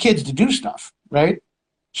these kids to do stuff, right?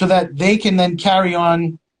 So that they can then carry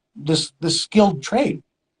on this skilled trade.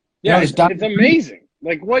 Yeah, it's amazing.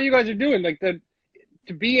 Like what you guys are doing, like to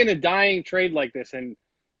be in a dying trade like this, and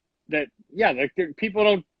that, like people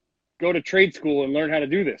don't go to trade school and learn how to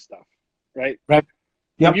do this stuff, right? Right.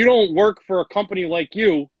 Yep. If you don't work for a company like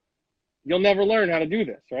you'll never learn how to do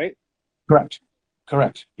this, right? Correct.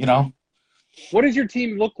 What does your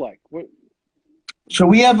team look like? So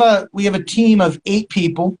we have a team of 8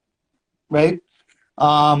 people, right?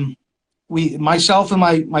 Myself and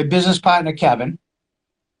my business partner Kevin.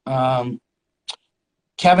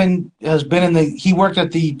 Kevin has been he worked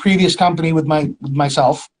at the previous company with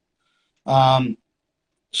myself.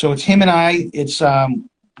 So it's him and I. It's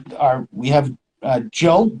we have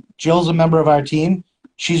Jill. Jill's a member of our team.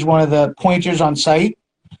 She's one of the pointers on site.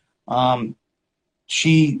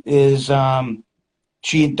 She does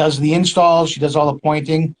the installs. She does all the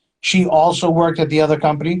pointing. She also worked at the other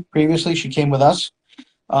company previously. She came with us.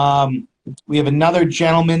 We have another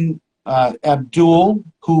gentleman, Abdul,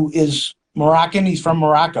 who is Moroccan. He's from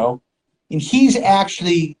Morocco. And he's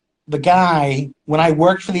actually the guy, when I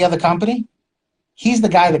worked for the other company, he's the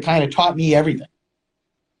guy that kind of taught me everything,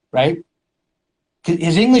 right?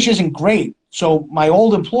 His English isn't great. So my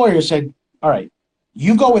old employer said, all right,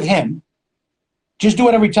 you go with him. Just do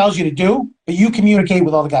whatever he tells you to do, but you communicate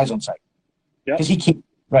with all the guys on site. Because he can't,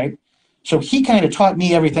 right? So he kind of taught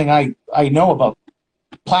me everything I know about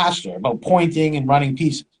plaster, about pointing and running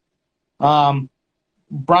pieces.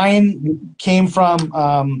 Brian came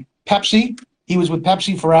from Pepsi. He was with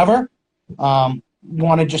Pepsi forever.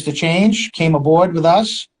 Wanted just a change, came aboard with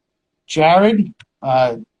us. Jared,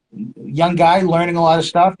 young guy, learning a lot of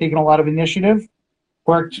stuff, taking a lot of initiative.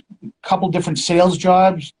 Worked a couple different sales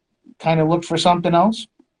jobs, kind of looked for something else,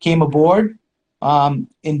 came aboard.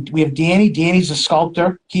 And we have Danny. Danny's a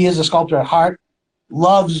sculptor. He is a sculptor at heart.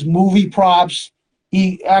 Loves movie props.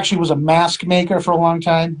 He actually was a mask maker for a long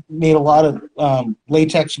time. Made a lot of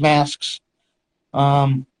latex masks.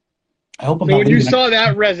 And I hope I'm So not when you leaving saw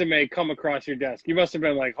that resume come across your desk, you must have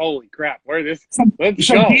been like, "Holy crap, where this? Let's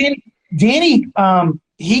so go." Danny,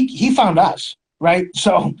 he found us, right?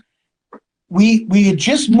 So we had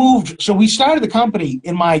just moved. So we started the company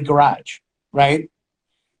in my garage, right?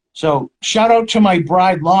 So shout out to my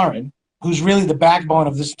bride, Lauren, who's really the backbone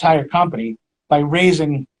of this entire company by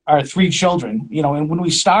raising our 3 children, you know, and when we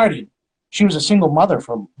started, she was a single mother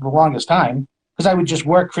for the longest time because I would just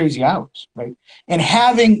work crazy hours, right? And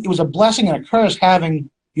it was a blessing and a curse having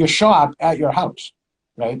your shop at your house,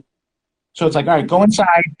 right? So it's like, all right, go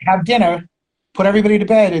inside, have dinner, put everybody to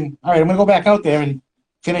bed, and all right, I'm going to go back out there and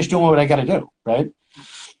finish doing what I got to do, right?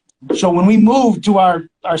 So when we moved to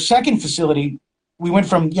our second facility, we went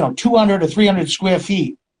from, 200 to 300 square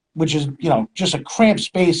feet, which is, just a cramped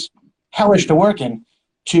space, hellish to work in,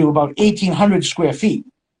 to about 1,800 square feet.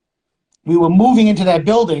 We were moving into that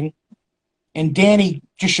building, and Danny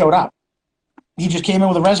just showed up. He just came in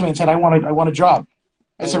with a resume and said, I want a job.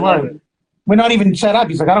 I said, well, we're not even set up.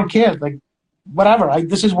 He's like, I don't care. Like, whatever.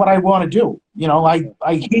 This is what I want to do.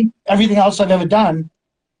 I hate everything else I've ever done.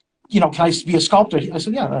 Can I be a sculptor? I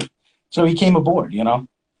said, yeah. So he came aboard,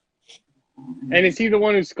 And is he the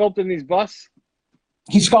one who's sculpting these busts?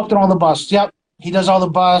 He sculpted all the busts. Yep. He does all the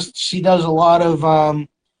busts. He does a lot of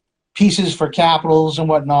pieces for capitals and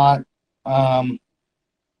whatnot.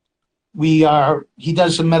 He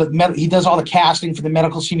does he does all the casting for the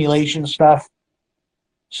medical simulation stuff.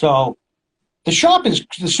 So the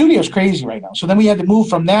studio is crazy right now. So then we had to move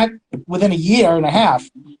from that within a year and a half.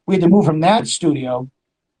 We had to move from that studio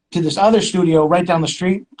to this other studio right down the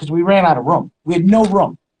street because we ran out of room. We had no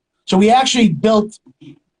room. So we actually built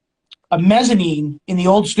a mezzanine in the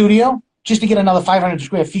old studio just to get another 500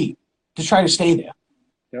 square feet to try to stay there.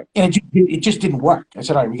 Yep. And it just didn't work. I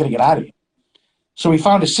said, all right, we got to get out of here. So we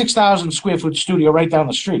found a 6,000 square foot studio right down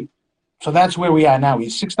the street. So that's where we are now. We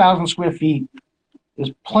have 6,000 square feet.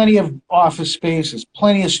 There's plenty of office space. There's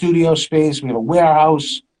plenty of studio space. We have a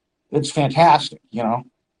warehouse. It's fantastic,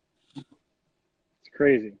 It's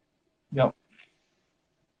crazy. Yep.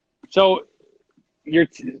 So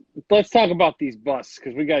let's talk about these busts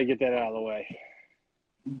because we got to get that out of the way.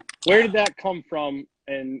 Where did that come from,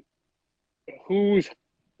 and who's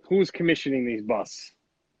commissioning these busts?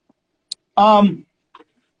 We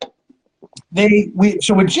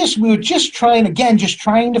were just trying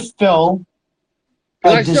to fill.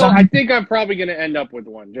 I think I'm probably going to end up with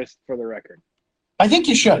one, just for the record. I think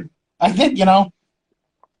you should. I think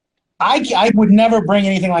I would never bring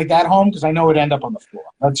anything like that home because I know it'd end up on the floor.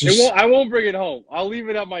 I won't bring it home. I'll leave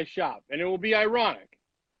it at my shop, and it will be ironic.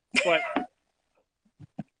 But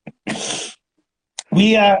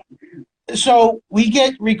so we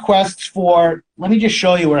get requests for. Let me just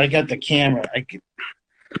show you where I got the camera.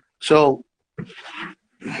 So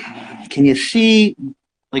can you see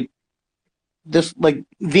like this, like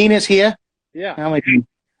Venus here? Yeah.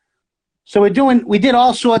 So we did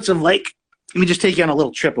all sorts of let me just take you on a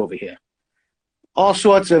little trip over here. All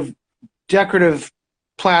sorts of decorative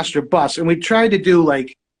plaster busts, and we tried to do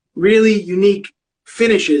like really unique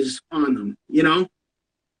finishes on them,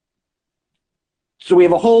 So we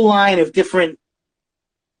have a whole line of different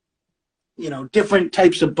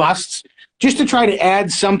types of busts just to try to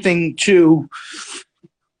add something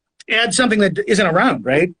that isn't around,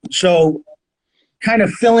 right? So kind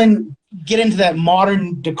of get into that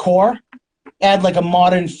modern decor, add like a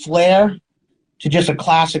modern flair to just a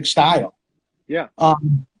classic style. Yeah.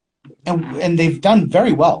 And they've done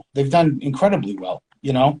very well. They've done incredibly well,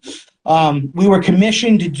 We were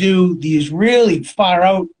commissioned to do these really far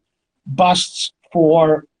out busts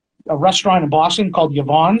for a restaurant in Boston called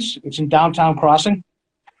Yvonne's. It's in downtown Crossing.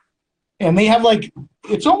 And they have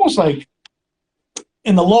it's almost like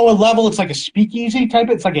in the lower level, it's like a speakeasy type.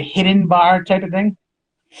 It's like a hidden bar type of thing.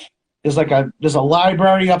 There's a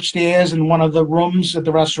library upstairs in one of the rooms at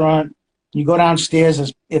the restaurant. You go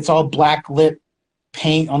downstairs, it's all black lit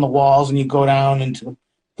paint on the walls, and you go down into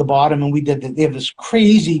the bottom. And they have this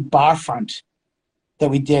crazy bar front that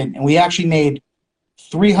we did. And we actually made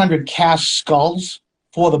 300 cast skulls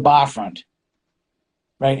for the bar front,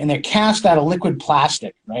 right? And they're cast out of liquid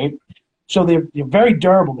plastic, right? So they're very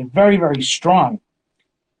durable. They're very, very strong.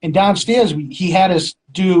 And downstairs, he had us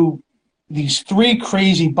do these 3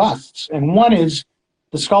 crazy busts. And one is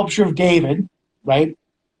the sculpture of David, right?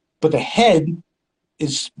 But the head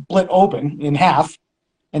is split open in half,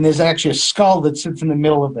 and there's actually a skull that sits in the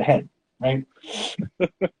middle of the head, right?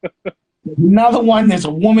 Another one, there's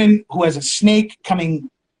a woman who has a snake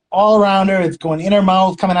coming all around her. It's going in her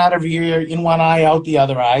mouth, coming out of her ear, in one eye, out the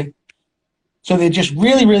other eye. So they're just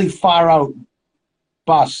really, really far out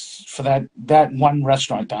busts for that one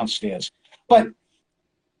restaurant downstairs. But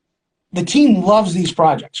the team loves these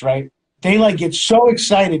projects, right? They like get so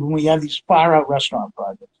excited when we have these far out restaurant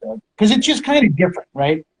projects, because it's just kind of different,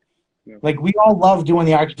 right? Yeah. Like we all love doing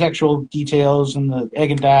the architectural details and the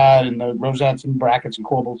egg and dad and the rosettes and brackets and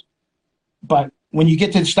corbels, but when you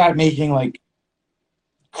get to start making like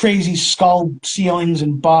crazy skull ceilings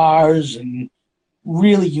and bars and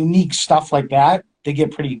really unique stuff like that, they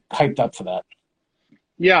get pretty hyped up for that.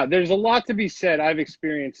 Yeah, there's a lot to be said. I've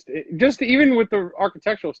experienced it, just even with the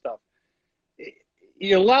architectural stuff.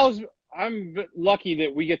 It allows. I'm lucky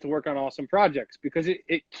that we get to work on awesome projects because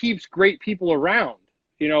it keeps great people around.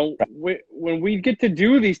 You know, when we get to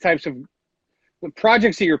do these types of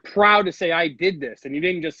projects that you're proud to say I did this, and you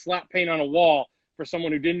didn't just slap paint on a wall for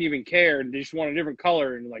someone who didn't even care and they just want a different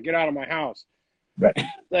color and like get out of my house. Right.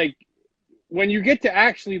 Like when you get to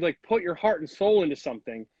actually like put your heart and soul into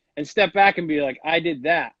something and step back and be like, I did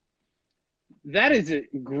that. That is a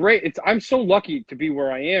great. I'm so lucky to be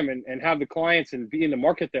where I am and have the clients and be in the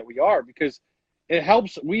market that we are, because it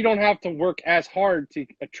helps. We don't have to work as hard to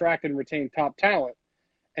attract and retain top talent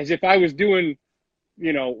as if I was doing,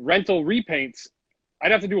 you know, rental repaints.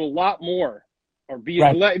 I'd have to do a lot more, or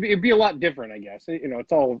it'd be a lot different, I guess. You know,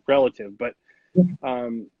 it's all relative, but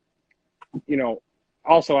you know,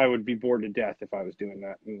 also I would be bored to death if I was doing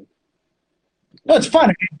that. No, it's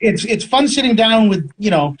fun. It's fun sitting down with,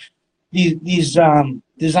 you know, these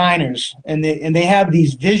designers, and they have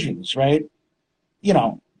these visions, right? You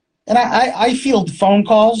know, and I field phone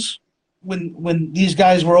calls when these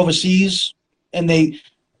guys were overseas, and a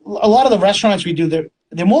lot of the restaurants we do,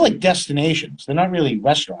 they're more like destinations. They're not really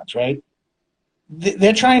restaurants, right?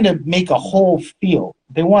 They're trying to make a whole feel.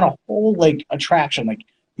 They want a whole like attraction. Like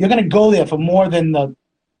you're going to go there for more than the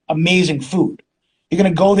amazing food. You're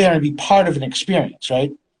going to go there and be part of an experience,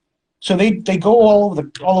 right? So they go all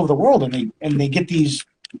over the world, and they get these,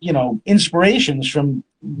 you know, inspirations from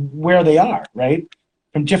where they are, right?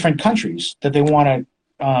 From different countries that they want to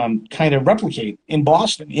kind of replicate in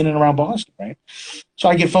Boston, in and around Boston, right? So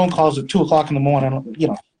I get phone calls at 2:00 in the morning. You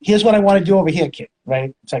know, here's what I want to do over here, kid.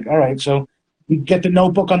 Right? It's like, all right. So you get the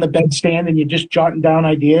notebook on the bedstand, and you're just jotting down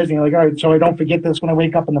ideas, and you're like, all right, so I don't forget this when I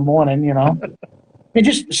wake up in the morning. You know, and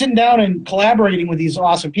just sitting down and collaborating with these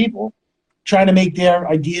awesome people, trying to make their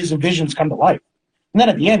ideas and visions come to life. And then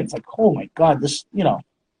at the end, it's like, oh my God, this, you know,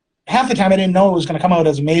 half the time I didn't know it was going to come out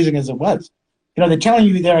as amazing as it was. You know, they're telling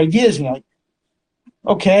you their ideas, and you're like,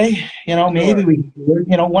 okay, you know, maybe you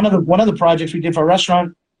know, one of the projects we did for a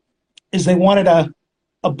restaurant is they wanted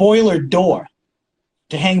a boiler door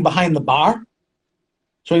to hang behind the bar.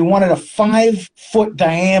 So he wanted a 5-foot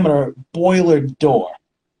diameter boiler door,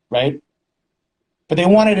 right? But they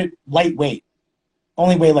wanted it lightweight,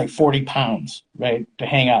 only weigh like 40 pounds, right, to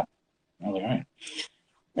hang up. I was like, all right.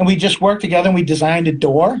 And we just worked together, and we designed a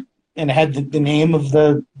door, and it had the name of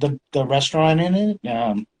the restaurant in it.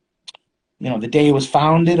 You know, the day it was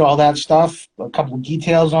founded, all that stuff, a couple of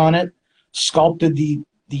details on it, sculpted the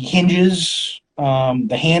hinges,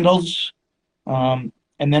 the handles, and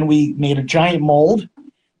then we made a giant mold.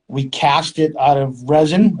 We cast it out of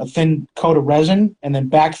resin, a thin coat of resin, and then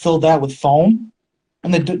backfilled that with foam.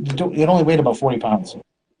 And it only weighed about 40 pounds.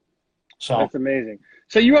 So that's amazing.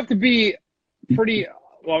 So you have to be pretty,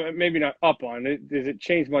 well, maybe not up on it. Does it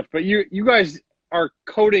change much? But you guys are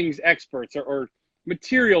coatings experts or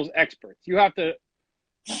materials experts. You have to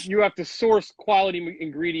source quality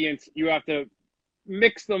ingredients. You have to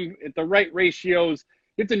mix them at the right ratios.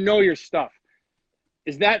 You have to know your stuff.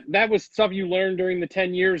 Is that was stuff you learned during the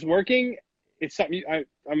 10 years working? It's something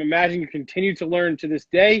I'm imagining you continue to learn to this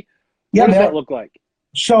day. What does that look like?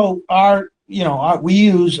 So we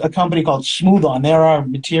use a company called Smooth On. They're our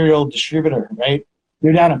material distributor, right?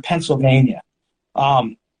 They're down in Pennsylvania.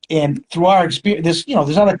 And through our experience,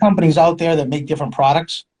 there's other companies out there that make different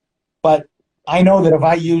products, but I know that if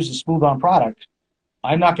I use the Smooth On product,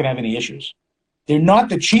 I'm not going to have any issues. They're not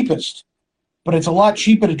the cheapest, but it's a lot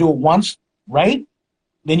cheaper to do it once, right?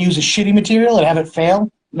 Than use a shitty material and have it fail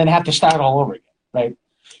and then have to start all over again, right?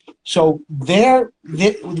 So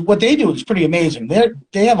what they do is pretty amazing.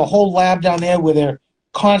 They have a whole lab down there where they're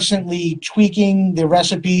constantly tweaking their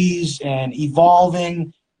recipes and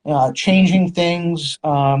evolving, changing things,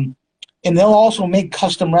 and they'll also make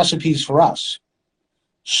custom recipes for us.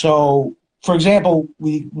 So, for example,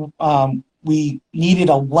 we needed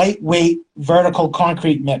a lightweight vertical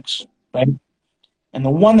concrete mix, right? And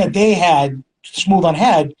the one that they had, Smooth On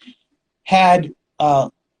had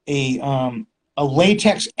a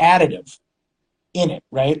latex additive in it,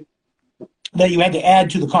 right? That you had to add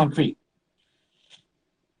to the concrete.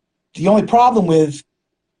 The only problem with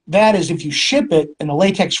that is if you ship it and the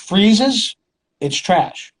latex freezes, it's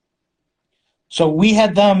trash. So we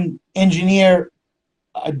had them engineer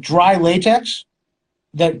a dry latex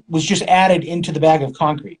that was just added into the bag of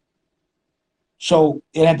concrete. So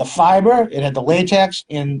it had the fiber, it had the latex,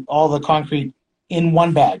 and all the concrete in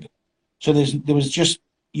one bag. So there was just,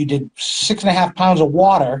 you did 6.5 pounds of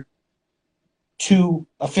water to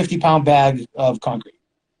a 50-pound bag of concrete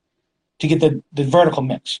to get the vertical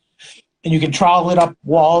mix. And you can trowel it up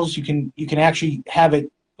walls. You can actually have it,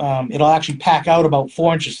 it'll actually pack out about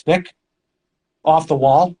 4 inches thick off the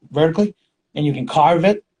wall vertically, and you can carve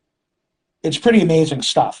it. It's pretty amazing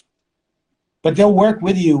stuff. But they'll work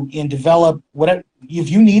with you and develop whatever. If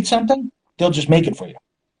you need something, they'll just make it for you.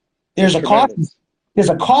 There's a cost. There's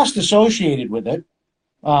a cost associated with it,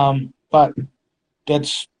 but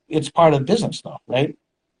it's part of the business, though, right?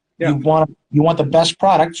 Yeah. You want the best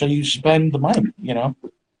product, so you spend the money. You know.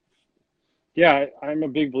 Yeah, I'm a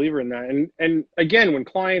big believer in that. And again, when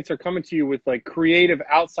clients are coming to you with like creative,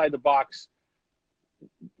 outside the box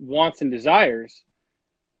wants and desires,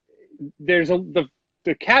 there's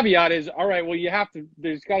the caveat is, all right, well,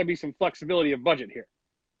 there's got to be some flexibility of budget here.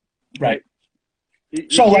 Right. You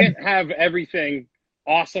can't have everything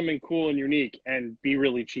awesome and cool and unique and be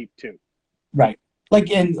really cheap too. Right.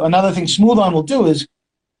 And another thing Smooth On will do is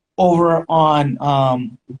over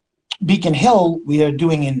on Beacon Hill, we are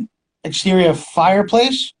doing an exterior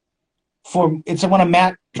fireplace it's one of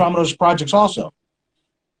Matt Tromado's projects also.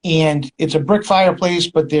 And it's a brick fireplace,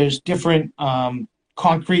 but there's different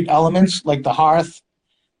concrete elements like the hearth,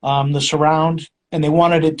 the surround, and they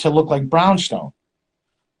wanted it to look like brownstone.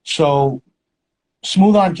 So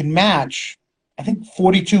Smooth On can match, I think,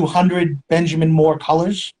 4,200 Benjamin Moore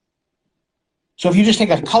colors. So if you just take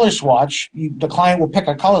a color swatch, the client will pick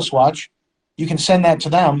a color swatch, you can send that to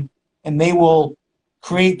them, and they will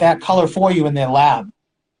create that color for you in their lab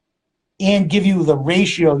and give you the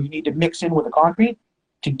ratio you need to mix in with the concrete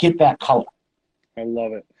to get that color. I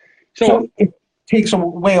love it. So it takes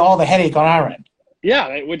away all the headache on our end.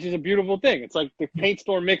 Yeah, which is a beautiful thing. It's like the paint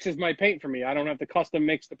store mixes my paint for me. I don't have to custom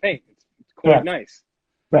mix the paint. It's quite nice.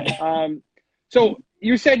 Right. So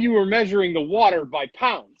you said you were measuring the water by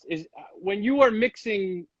pounds. When you are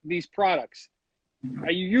mixing these products,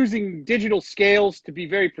 are you using digital scales to be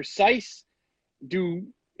very precise?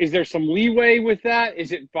 Is there some leeway with that?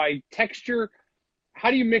 Is it by texture? How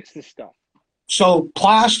do you mix this stuff? So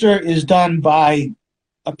plaster is done by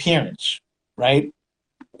appearance, right?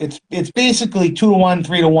 It's basically 2-to-1,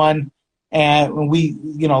 3-to-1. And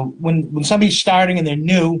when somebody's starting and they're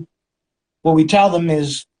new, what we tell them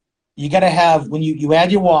is you got to have, when you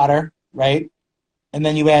add your water, right? And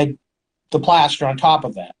then you add the plaster on top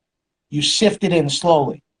of that. You sift it in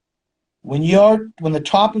slowly. When the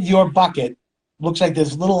top of your bucket looks like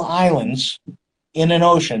there's little islands in an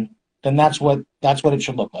ocean, then that's what it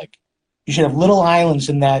should look like. You should have little islands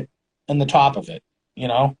in the top of it, you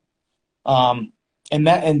know?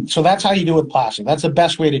 And so that's how you do it with plastic. That's the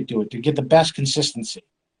best way to do it, to get the best consistency.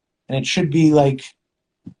 And it should be like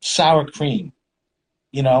sour cream,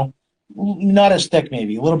 you know? Not as thick,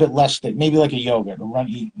 maybe, a little bit less thick, maybe like a yogurt or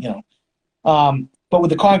runny, you know. But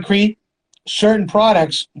with the concrete, certain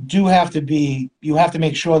products you have to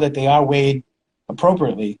make sure that they are weighed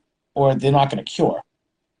appropriately or they're not going to cure,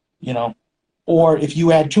 you know. Or if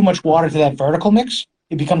you add too much water to that vertical mix,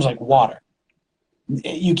 it becomes like water.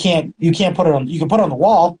 You can't put it on, you can put it on the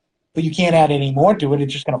wall, but you can't add any more to it.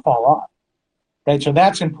 It's just going to fall off, right? So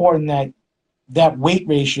that's important, that weight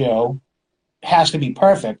ratio has to be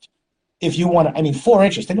perfect. If you want to, 4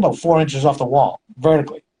 inches, think about 4 inches off the wall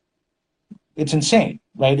vertically. It's insane,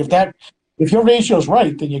 right? If your ratio is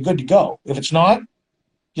right, then you're good to go. If it's not,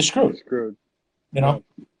 you're screwed. You know?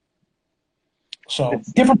 Yeah. So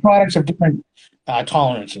different products have different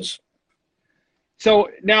tolerances. So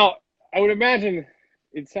now I would imagine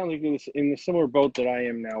it sounds like in the similar boat that I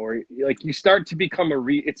am now, where like you start to become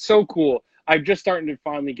it's so cool. I'm just starting to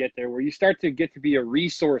finally get there, where you start to get to be a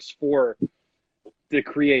resource for the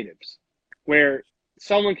creatives, where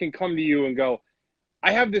someone can come to you and go,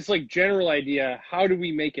 I have this like general idea. How do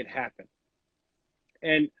we make it happen?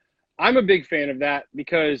 And I'm a big fan of that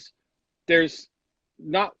because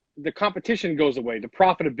the competition goes away. The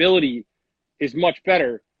profitability is much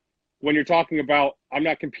better when you're talking about, I'm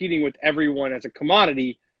not competing with everyone as a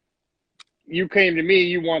commodity. You came to me,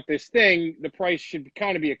 you want this thing, the price should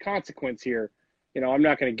kind of be a consequence here. You know, I'm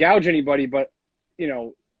not going to gouge anybody, but, you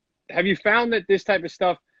know, have you found that this type of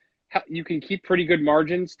stuff, you can keep pretty good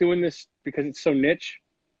margins doing this because it's so niche?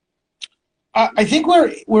 I think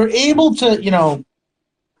we're able to, you know,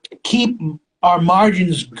 keep our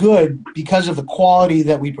margins good because of the quality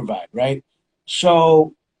that we provide, right?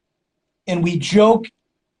 So, and we joke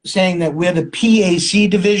saying that we're the PAC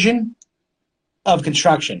division of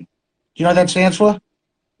Construction. Do you know what that stands for?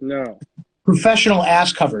 No. Professional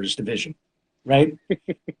Ass Covers Division, right?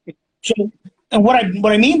 So, and what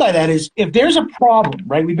I mean by that is, if there's a problem,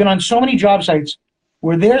 right? We've been on so many job sites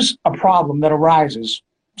where there's a problem that arises,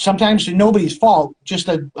 sometimes to nobody's fault, just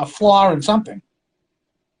a flaw in something.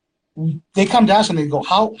 They come to us and they go,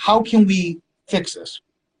 how can we fix this?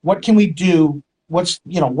 What can we do? What's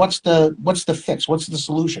the fix? What's the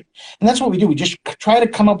solution? And that's what we do. We just try to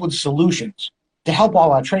come up with solutions to help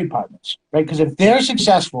all our trade partners, right? Because if they're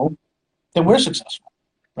successful, then we're successful,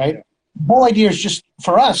 right? Yeah. The whole idea is just,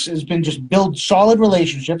 for us, has been just build solid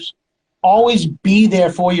relationships, always be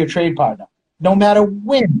there for your trade partner, no matter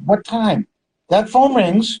when, what time. That phone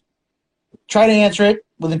rings, try to answer it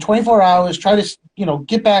within 24 hours, try to,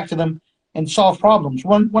 get back to them and solve problems.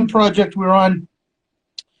 One project we were on,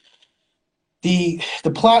 the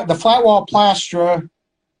flat wall plasterer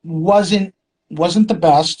wasn't the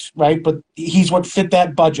best, right? But he's what fit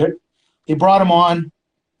that budget. They brought him on.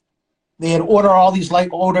 They had ordered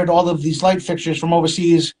all of these light fixtures from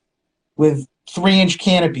overseas with 3-inch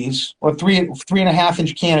canopies or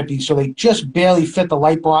 3.5-inch canopies, so they just barely fit the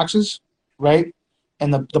light boxes, right?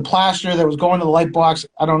 And the plaster that was going to the light box,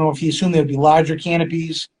 I don't know if he assumed there would be larger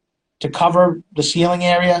canopies to cover the ceiling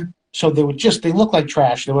area, so they looked like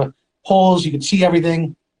trash. There were holes, you could see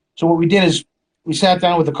everything. So what we did is we sat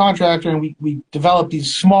down with the contractor and we developed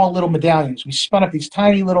these small little medallions. We spun up these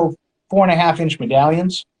tiny little 4.5-inch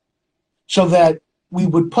medallions, so that we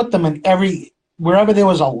would put them in wherever there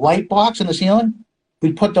was a light box in the ceiling,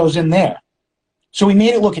 we'd put those in there. So we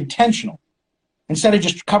made it look intentional. Instead of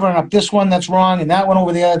just covering up this one that's wrong and that one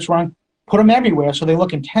over there that's wrong, put them everywhere so they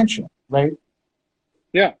look intentional, right?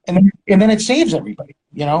 Yeah. And then it saves everybody.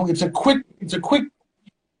 It's a quick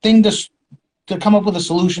thing to come up with a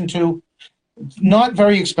solution to. It's not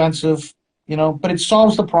very expensive, but it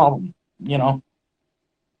solves the problem,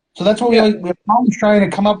 So that's what we're always trying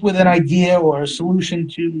to come up with an idea or a solution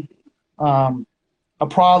to a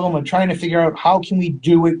problem, or trying to figure out how can we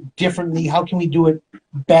do it differently, how can we do it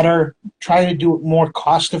better, try to do it more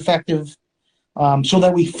cost effective, so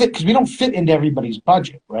that we fit, because we don't fit into everybody's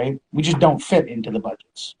budget, right? We just don't fit into the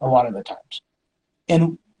budgets a lot of the times.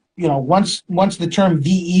 And once the term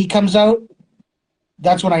VE comes out,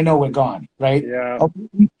 that's when I know we're gone, right? Yeah.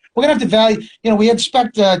 We're gonna have to value. We had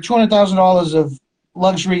spec $200,000 of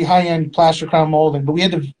luxury high-end plaster crown molding, but we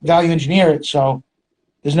had to value engineer it, so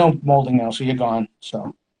there's no molding now, so you're gone.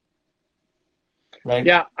 So, right?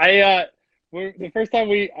 Yeah, the first time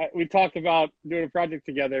we talked about doing a project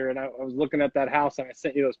together, and I was looking at that house, and I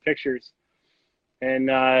sent you those pictures,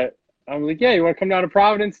 and I was like, yeah, you want to come down to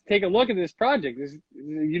Providence and take a look at this project? This is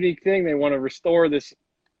a unique thing. They want to restore this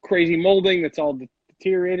crazy molding that's all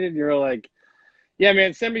deteriorated. And you're like, yeah,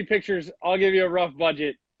 man, send me pictures. I'll give you a rough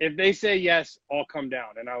budget. If they say yes, I'll come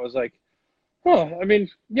down. And I was like,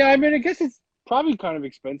 I guess it's probably kind of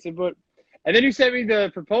expensive, but, and then you sent me the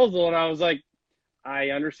proposal and I was like, I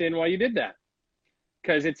understand why you did that,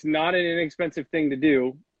 because it's not an inexpensive thing to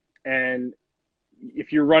do. And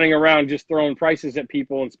if you're running around just throwing prices at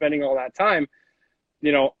people and spending all that time,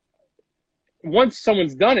 once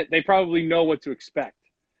someone's done it, they probably know what to expect.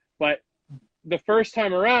 But the first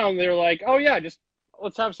time around, they're like, oh yeah, just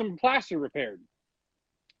let's have some plaster repaired.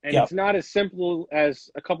 And It's not as simple as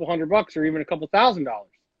a couple $100 or even a couple $1,000.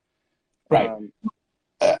 Right.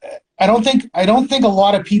 I don't think a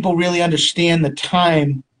lot of people really understand the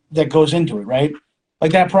time that goes into it, right?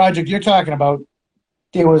 Like that project you're talking about,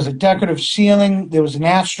 there was a decorative ceiling, there was an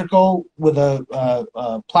astragal with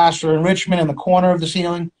a plaster enrichment in the corner of the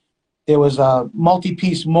ceiling, there was a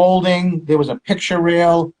multi-piece molding, there was a picture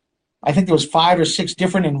rail, I think there was 5 or 6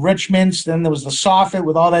 different enrichments, then there was the soffit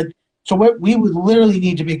with all that. So we would literally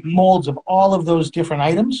need to make molds of all of those different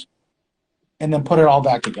items and then put it all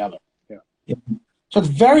back together. Yeah. So it's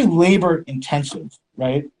very labor intensive,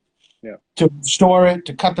 right? Yeah. To store it,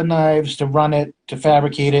 to cut the knives, to run it, to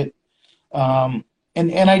fabricate it. And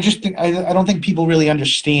I just think, I don't think people really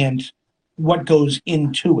understand what goes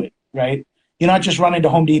into it, right? You're not just running to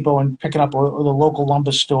Home Depot and picking up, or the local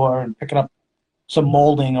lumber store and picking up some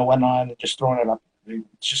molding or whatnot and just throwing it up.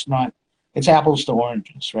 It's just not, it's apples to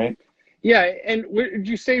oranges, right? Yeah, and would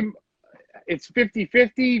you say it's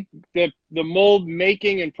 50-50, the mold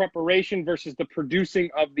making and preparation versus the producing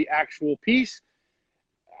of the actual piece?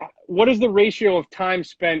 What is the ratio of time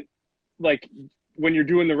spent, like, when you're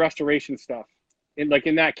doing the restoration stuff? In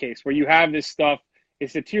that case, where you have this stuff,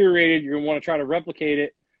 it's deteriorated, you want to try to replicate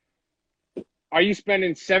it. Are you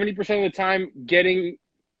spending 70% of the time getting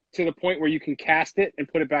to the point where you can cast it and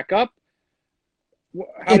put it back up?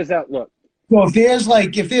 How does that look? So if there's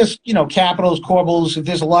capitals, corbels, if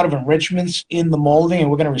there's a lot of enrichments in the molding,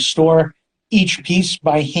 and we're going to restore each piece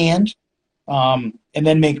by hand, and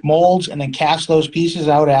then make molds and then cast those pieces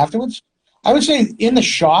out afterwards, I would say in the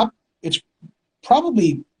shop, it's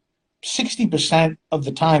probably 60% of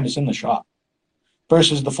the time is in the shop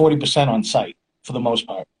versus the 40% on site for the most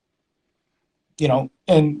part.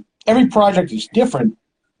 And every project is different,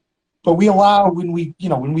 but we allow when we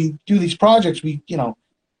do these projects,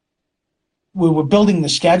 we're building the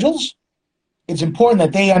schedules. It's important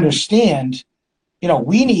that they understand,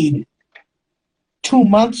 we need 2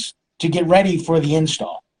 months to get ready for the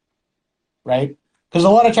install, right? Because a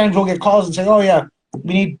lot of times we'll get calls and say, oh yeah,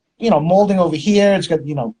 we need, molding over here. It's got,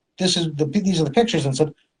 these are the pictures, and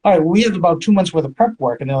said, all right, well, we have about 2 months worth of prep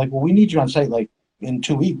work. And they're like, well, we need you on site like in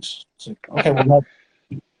 2 weeks. It's like, okay, well,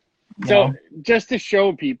 so just to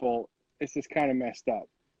show people, this is kind of messed up,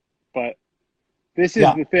 but this is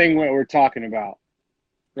the thing what we're talking about,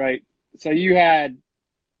 right? So you had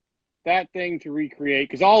that thing to recreate,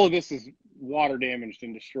 because all of this is water damaged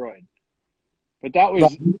and destroyed. But that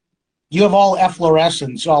was... You have all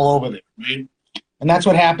efflorescence all over it, right? And that's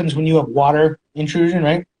what happens when you have water intrusion,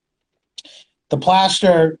 right? The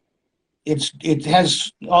plaster, it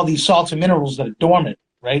has all these salts and minerals that are dormant,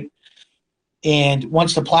 right? And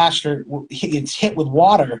once the plaster it's hit with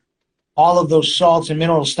water, all of those salts and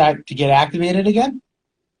minerals start to get activated again,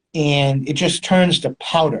 and it just turns to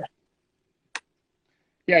powder.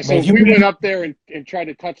 Yeah, so if we went up there and tried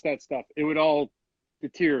to touch that stuff, it would all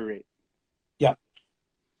deteriorate. Yeah.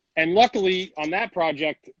 And luckily, on that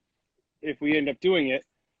project, if we end up doing it,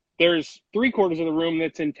 there's 3/4 of the room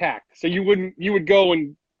that's intact. So you would go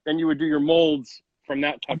and you would do your molds from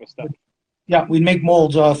that type of stuff. Yeah, we'd make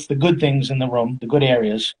molds off the good things in the room, the good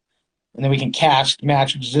areas, and then we can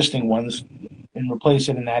match existing ones and replace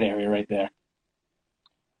it in that area right there.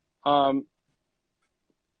 And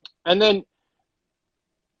then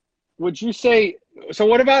would you say, so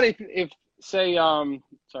what about if say, sorry, I'm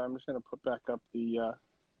just going to put back up the,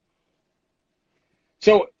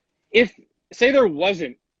 so if, say there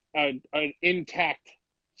wasn't an intact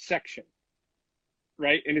section,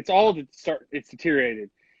 right? And it's deteriorated.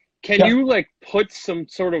 Can you like put some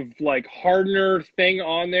sort of like hardener thing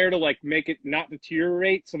on there to like make it not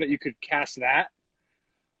deteriorate so that you could cast that?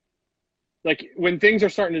 Like when things are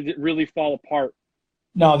starting to really fall apart.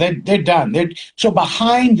 No, they're done. So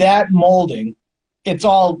behind that molding,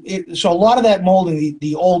 so a lot of that molding,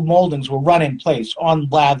 the old moldings were run in place on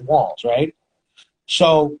lath walls, right?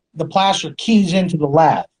 So the plaster keys into the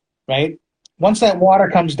lath, right? Once that water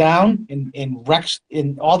comes down and wrecks,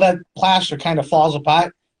 and all that plaster kind of falls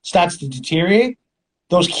apart, starts to deteriorate,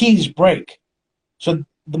 those keys break. So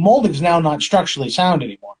the molding is now not structurally sound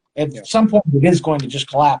anymore. At some point, it is going to just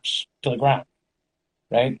collapse to the ground,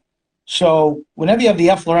 right? So whenever you have the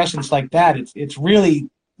efflorescence like that, there's really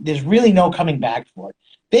no coming back for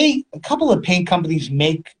it. A couple of paint companies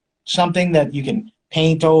make something that you can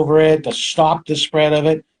paint over it to stop the spread of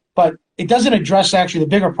it, but it doesn't address actually the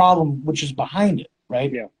bigger problem, which is behind it,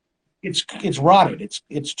 right? Yeah. It's rotted.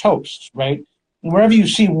 It's toast, right? Wherever you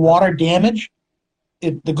see water damage,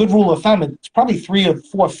 the good rule of thumb, it's probably 3 or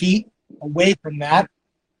 4 feet away from that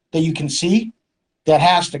you can see, that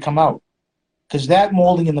has to come out, because that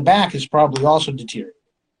molding in the back is probably also deteriorated.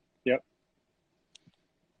 Yep.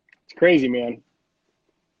 It's crazy, man.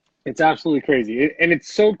 It's absolutely crazy. And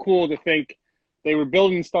it's so cool to think they were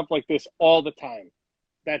building stuff like this all the time.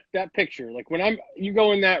 That picture, like when you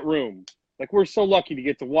go in that room, like we're so lucky to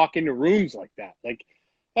get to walk into rooms like that. Like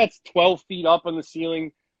that's 12 feet up on the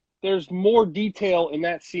ceiling. There's more detail in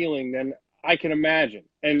that ceiling than I can imagine.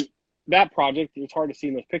 And that project, it's hard to see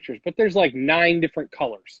in those pictures, but there's like 9 different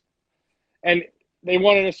colors. And they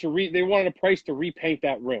wanted a price to repaint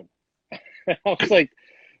that room. I was like,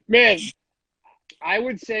 man, I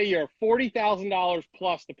would say you're $40,000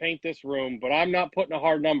 plus to paint this room, but I'm not putting a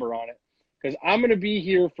hard number on it, because I'm going to be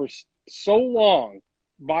here for so long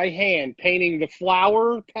by hand painting the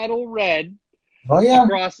flower petal red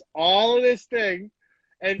across all of this thing.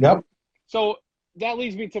 And so that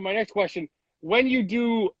leads me to my next question. When you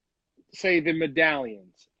do, say, the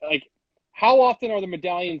medallions, like how often are the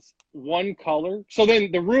medallions one color? So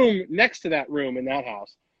then the room next to that room in that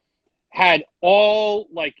house had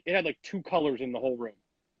it had like 2 colors in the whole room.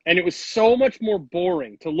 And it was so much more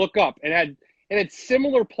boring to look up. It had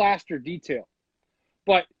similar plaster detail,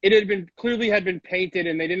 but it had clearly been painted,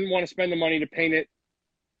 and they didn't want to spend the money to paint it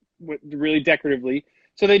really decoratively.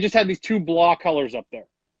 So they just had these 2 blah colors up there.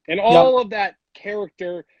 And all of that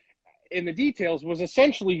character in the details was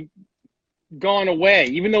essentially gone away,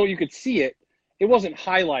 even though you could see it. it wasn't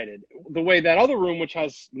highlighted the way that other room, which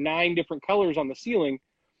has 9 different colors on the ceiling,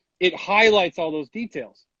 it highlights all those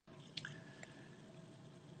details.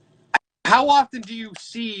 How often do you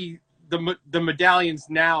see the medallions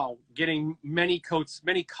now getting many coats,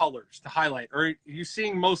 many colors to highlight, or are you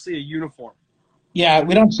seeing mostly a uniform? Yeah,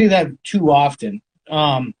 we don't see that too often.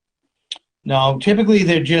 No, typically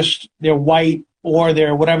they're white, or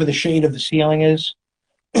they're whatever the shade of the ceiling is,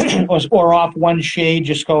 or off one shade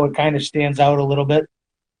just so it kind of stands out a little bit.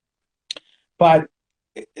 But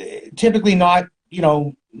typically not,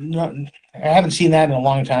 not, I haven't seen that in a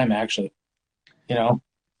long time, actually.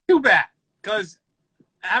 Too bad, because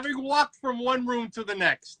having walked from one room to the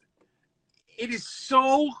next, it is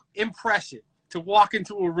so impressive to walk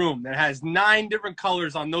into a room that has 9 different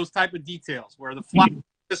colors on those type of details, where the flowers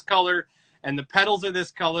are this color and the petals are this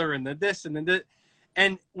color and the this and the this.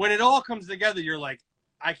 And when it all comes together, you're like,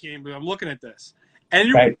 I can't believe I'm looking at this. And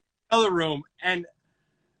you're in another room, and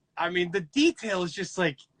I mean, the detail is just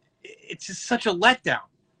like, it's just such a letdown.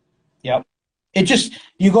 Yep.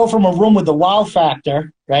 You go from a room with the wow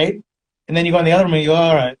factor, right? And then you go in the other room and you go,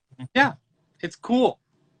 all right. Yeah, it's cool.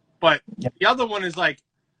 But the other one is like,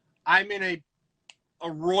 I'm in a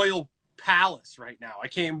royal palace right now. I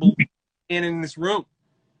can't believe I'm in this room.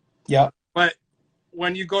 Yeah. But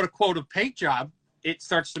when you go to quote a paint job, it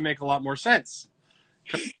starts to make a lot more sense.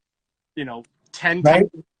 10 right?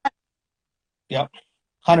 times. Yep.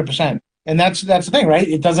 100%. And that's the thing, right?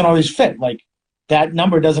 It doesn't always fit. Like, that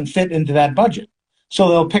number doesn't fit into that budget. So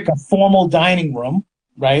they'll pick a formal dining room,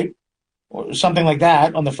 right? Or something like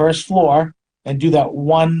that on the first floor and do that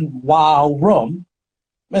one wow room.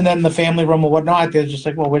 And then the family room or whatnot, they're just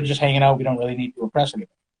like, well, we're just hanging out. We don't really need to impress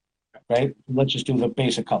anybody, right? Let's just do the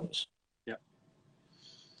basic colors. Yeah.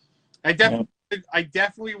 I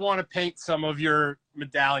definitely want to paint some of your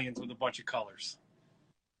medallions with a bunch of colors.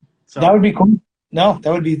 So that would be cool. No,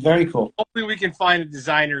 that would be very cool. Hopefully we can find a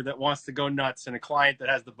designer that wants to go nuts and a client that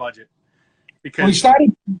has the budget. Because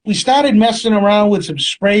we started messing around with some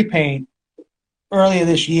spray paint earlier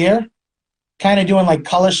this year, kind of doing like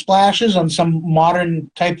color splashes on some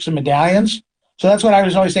modern types of medallions. So that's what I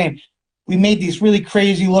was always saying. We made these really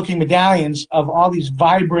crazy looking medallions of all these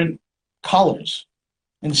vibrant colors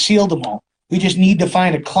and sealed them all. We just need to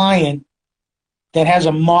find a client that has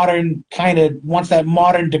a modern wants that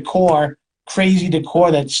modern decor, crazy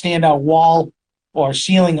decor, that standout wall or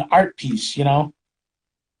ceiling art piece,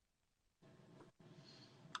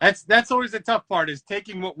 That's always the tough part, is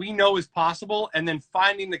taking what we know is possible and then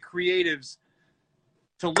finding the creatives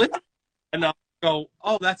to listen enough to go,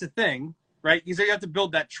 oh, that's a thing, right? Because you have to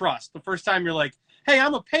build that trust. The first time you're like, hey,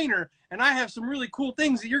 I'm a painter and I have some really cool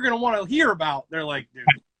things that you're going to want to hear about. They're like, dude,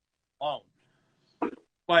 oh.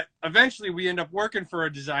 But eventually we end up working for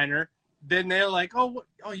a designer. Then they're like, oh,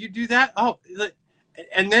 you do that? Oh,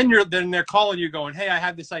 and then they're calling you going, hey, I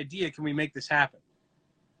have this idea. Can we make this happen?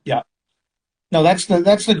 Yeah. No, that's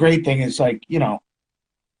the great thing. Is like,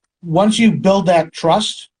 once you build that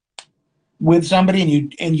trust with somebody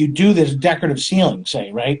and you do this decorative ceiling,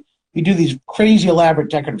 say, right? You do these crazy elaborate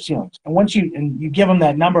decorative ceilings. And once you give them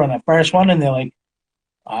that number on that first one, and they're like,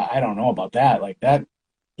 I don't know about that. Like that,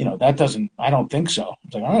 that doesn't, I don't think so.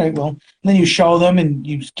 It's like, all right, well, and then you show them and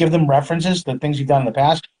you give them references, the things you've done in the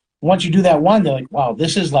past. Once you do that one, they're like, wow,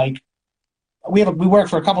 this is like, we work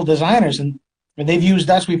for a couple designers, and they've used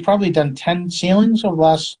us. We've probably done 10 ceilings over the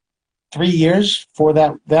last 3 years for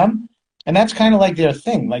them. And that's kind of like their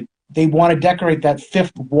thing. Like, they want to decorate that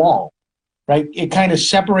 5th wall, right? It kind of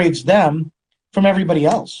separates them from everybody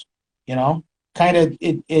else, kind of,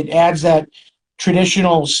 it adds that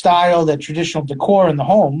traditional style, that traditional decor in the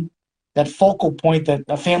home, that focal point that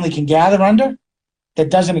a family can gather under, that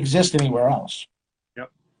doesn't exist anywhere else.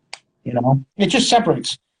 Yep. It just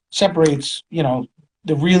separates,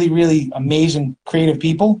 the really, really amazing creative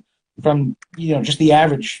people from, just the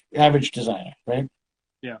average designer, right?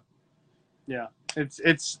 Yeah. Yeah.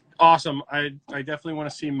 It's awesome. I definitely want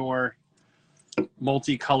to see more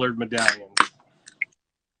multicolored medallions.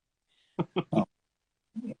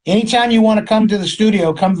 Anytime you want to come to the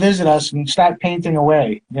studio, come visit us and start painting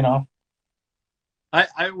away, we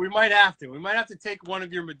might have to. We might have to take one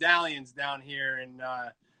of your medallions down here, and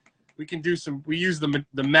we can do some. We use the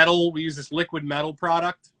metal. We use this liquid metal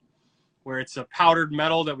product, where it's a powdered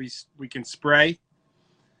metal that we can spray.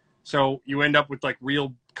 So you end up with like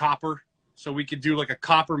real copper. So we could do like a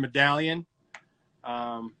copper medallion.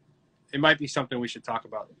 It might be something we should talk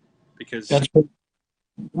about, because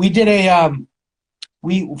we did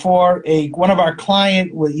one of our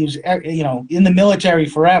client was in the military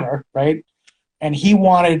forever, right? And he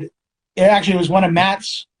wanted, it actually was one of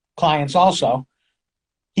Matt's clients also.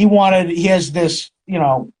 he has this,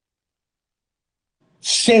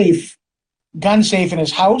 gun safe in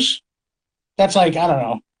his house. That's like, I don't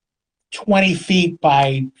know, 20 feet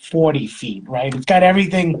by 40 feet, right? It's got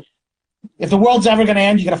everything. If the world's ever going to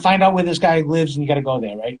end, you got to find out where this guy lives and you got to go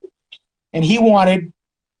there, right? And he wanted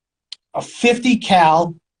a 50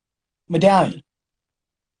 cal medallion.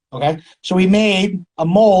 Okay. So we made a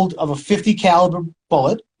mold of a 50 caliber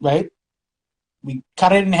bullet, right? We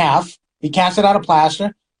cut it in half. We cast it out of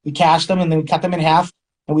plaster. We cast them and then we cut them in half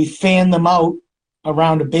and we fanned them out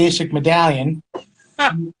around a basic medallion.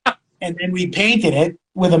 And then we painted it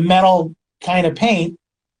with a metal kind of paint,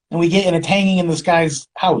 and it's hanging in this guy's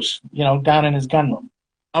house, down in his gun room.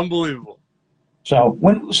 Unbelievable. So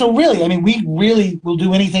really, I mean, we really will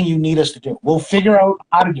do anything you need us to do. We'll figure out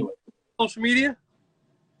how to do it. Social media?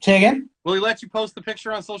 Say again? Will he let you post the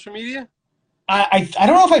picture on social media? I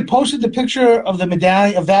don't know if I posted the picture of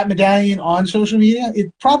that medallion on social media.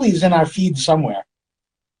 It probably is in our feed somewhere.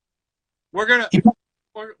 When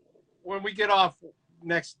we get off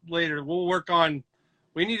later, we'll work on.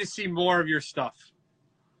 We need to see more of your stuff.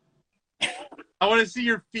 I want to see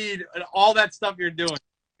your feed and all that stuff you're doing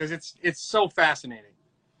because it's so fascinating.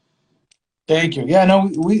 Thank you. Yeah,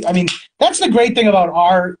 no, I mean, that's the great thing about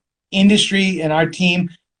our industry and our team.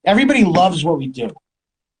 Everybody loves what we do,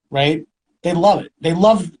 right? They love it. They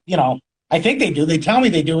love, I think they do. They tell me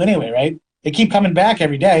they do anyway, right? They keep coming back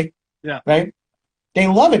every day. Yeah. Right? They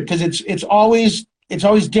love it because it's always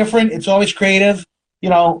different. It's always creative.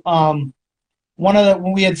 When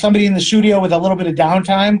we had somebody in the studio with a little bit of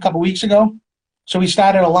downtime a couple weeks ago, so we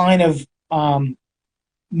started a line of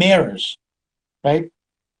mirrors, right?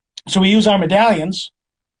 So we use our medallions,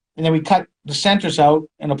 and then we cut the centers out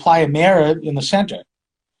and apply a mirror in the center.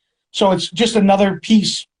 So it's just another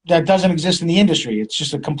piece that doesn't exist in the industry. It's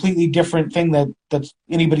just a completely different thing that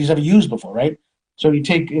anybody's ever used before, right? So you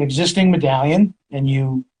take an existing medallion and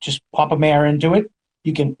you just pop a mirror into it.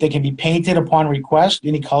 They can be painted upon request,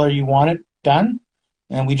 any color you want it done,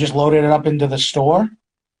 and we just loaded it up into the store.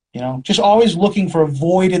 Just always looking for a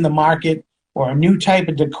void in the market or a new type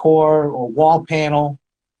of decor or wall panel,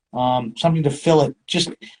 something to fill it. Just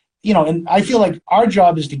and I feel like our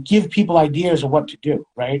job is to give people ideas of what to do,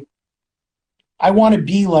 right? I want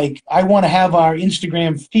to have our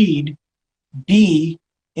Instagram feed be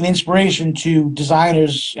an inspiration to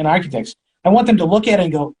designers and architects. I want them to look at it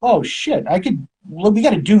and go, oh shit, we got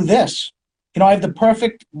to do this. I have the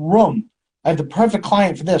perfect room. I have the perfect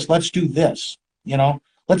client for this. Let's do this.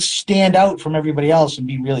 Let's stand out from everybody else and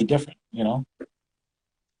be really different.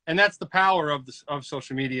 And that's the power of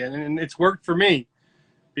social media, and it's worked for me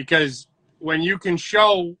because when you can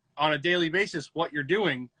show on a daily basis what you're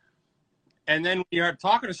doing, and then when you're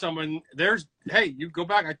talking to someone, hey, you go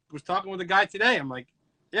back. I was talking with a guy today. I'm like,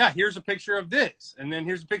 yeah, here's a picture of this, and then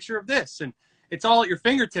here's a picture of this, and it's all at your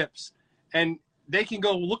fingertips, and they can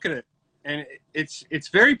go look at it. And it's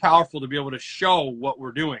very powerful to be able to show what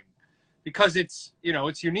we're doing because it's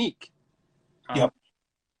unique. Yep.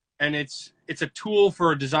 And it's a tool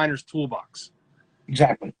for a designer's toolbox.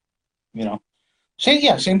 Exactly.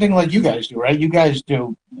 Same thing like you guys do, right? You guys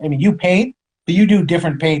do, you paint, but you do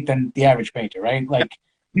different paint than the average painter, right? Like,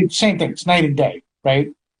 same thing. It's night and day,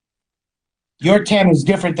 right? Your 10 is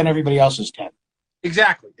different than everybody else's 10.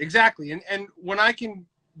 Exactly. And when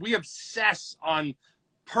we obsess on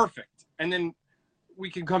perfect. And then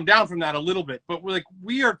we can come down from that a little bit. But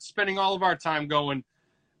we are spending all of our time going,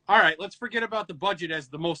 all right, let's forget about the budget as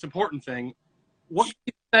the most important thing. What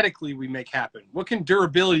aesthetically we make happen? What can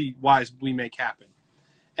durability-wise we make happen?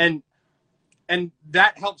 And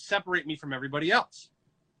that helps separate me from everybody else.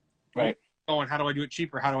 Right. Going, how do I do it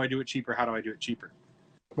cheaper? How do I do it cheaper? How do I do it cheaper?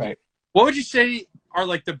 Right. What would you say are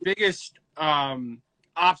the biggest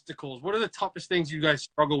obstacles? What are the toughest things you guys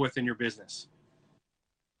struggle with in your business?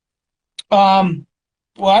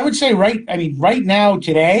 Well, I would say right now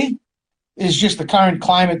today is just the current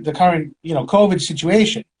climate, the current, COVID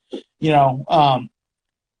situation. We're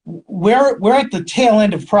at the tail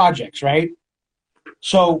end of projects, right?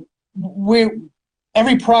 So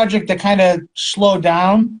every project that kind of slowed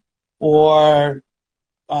down or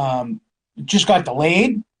just got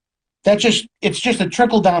delayed, it's just a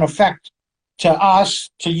trickle down effect to us,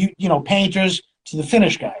 to painters, to the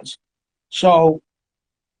finish guys. So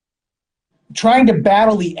trying to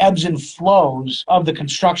battle the ebbs and flows of the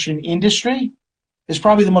construction industry is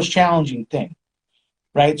probably the most challenging thing,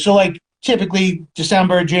 right? So typically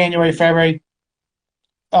December, January, February,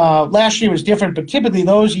 last year was different, but typically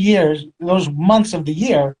those months of the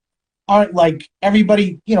year aren't like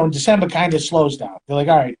everybody, December kind of slows down. They're like,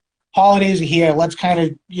 all right, holidays are here. Let's kind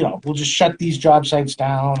of, we'll just shut these job sites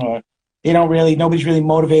down or nobody's really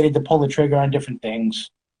motivated to pull the trigger on different things,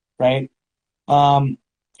 right? And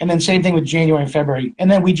then same thing with January and February. And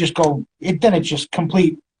then we just then it's just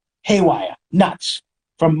complete haywire, nuts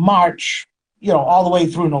from March, all the way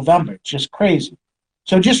through November. It's just crazy.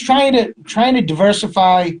 So just trying to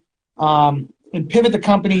diversify and pivot the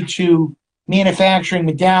company to manufacturing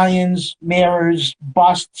medallions, mirrors,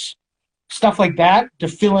 busts, stuff like that to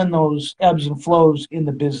fill in those ebbs and flows in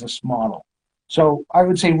the business model. So I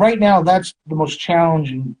would say right now that's the most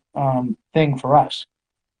challenging thing for us.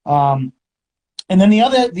 And then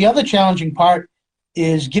the other challenging part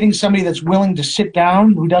is getting somebody that's willing to sit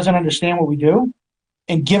down, who doesn't understand what we do,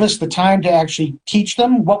 and give us the time to actually teach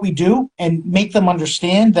them what we do and make them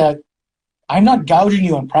understand that I'm not gouging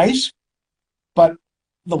you on price, but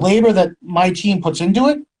the labor that my team puts into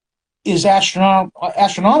it is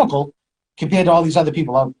astronomical compared to all these other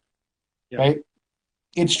people out there, right?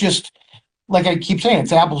 It's just, like I keep saying,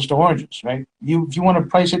 it's apples to oranges, right? If you want to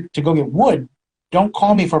price it to go get wood, don't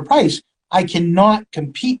call me for a price. I cannot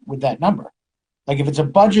compete with that number. Like if it's a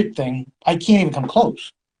budget thing, I can't even come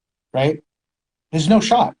close, right? There's no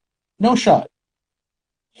shot. No shot.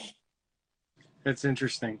 That's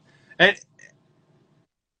interesting. And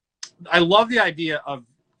I love the idea of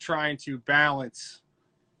trying to balance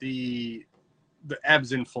the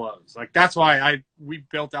ebbs and flows. Like that's why we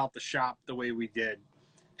built out the shop the way we did.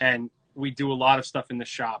 And we do a lot of stuff in the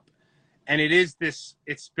shop. And it's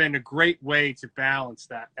been a great way to balance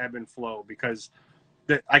that ebb and flow because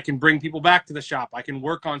I can bring people back to the shop. I can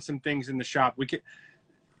work on some things in the shop. We can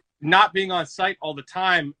not being on site all the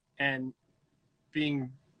time and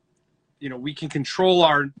being, we can control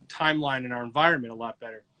our timeline and our environment a lot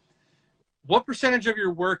better. What percentage of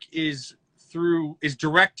your work is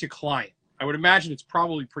direct to client? I would imagine it's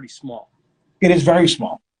probably pretty small. It is very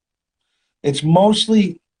small. It's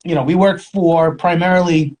mostly, we work for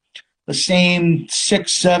primarily the same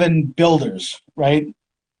 6-7 builders, right?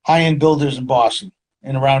 High-end builders in Boston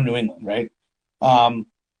and around New England, right?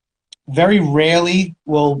 Very rarely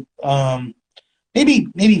will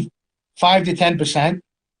maybe 5 to 10%,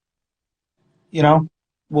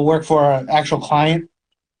 will work for an actual client.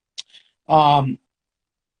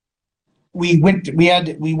 We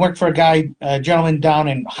worked for a gentleman down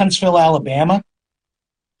in Huntsville, Alabama.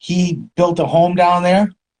 He built a home down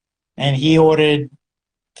there, and he ordered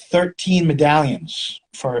 13 medallions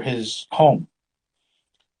for his home.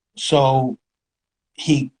 So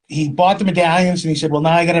he bought the medallions, and he said, well,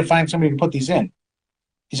 now I got to find somebody to put these in.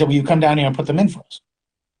 He said, will you come down here and put them in for us?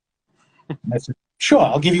 I said, sure,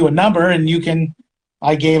 I'll give you a number, and you can.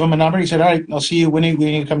 I gave him a number. He said, all right, I'll see you when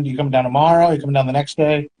you come. You come down tomorrow. You come down the next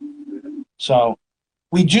day. So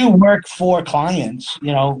we do work for clients,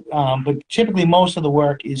 but typically most of the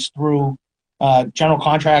work is through general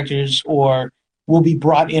contractors or will be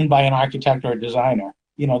brought in by an architect or a designer.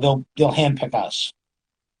 They'll handpick us.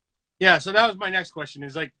 Yeah, so that was my next question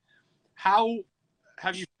is like, how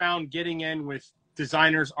have you found getting in with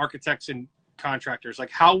designers, architects, and contractors? Like,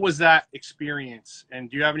 how was that experience? And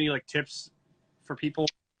do you have any tips for people?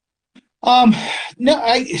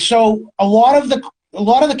 No, so a lot of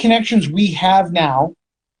the connections we have now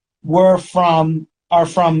are from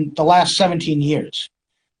the last 17 years,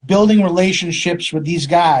 building relationships with these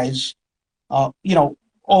guys,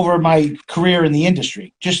 over my career in the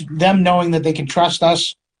industry. Just them knowing that they can trust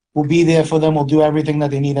us, we'll be there for them, we'll do everything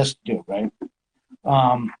that they need us to do, right?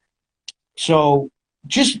 So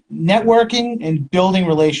just networking and building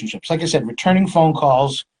relationships. Like I said, returning phone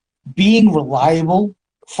calls, being reliable,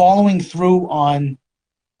 following through on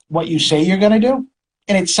what you say you're going to do.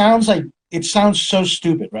 And it sounds so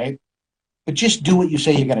stupid, right? But just do what you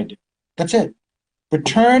say you're going to do. That's it.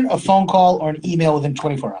 Return a phone call or an email within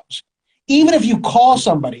 24 hours. Even if you call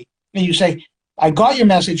somebody and you say, I got your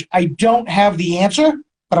message, I don't have the answer,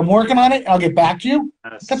 but I'm working on it, I'll get back to you.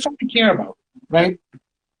 Yes. That's what we care about, right?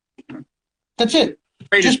 That's it.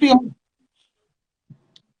 Great. Just be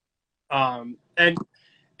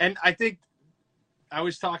and I think I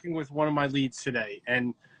was talking with one of my leads today,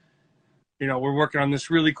 and we're working on this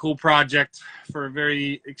really cool project for a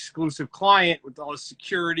very exclusive client with all the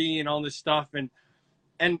security and all this stuff,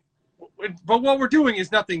 but what we're doing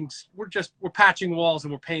is nothing. We're patching walls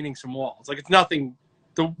and we're painting some walls. Like it's nothing.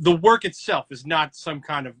 The work itself is not some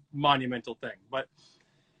kind of monumental thing, but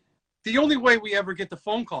the only way we ever get the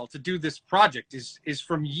phone call to do this project is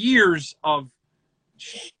from years of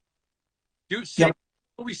saying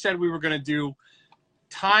what we said we were going to do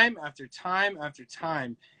time after time after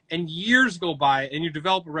time, and years go by and you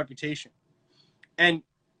develop a reputation. And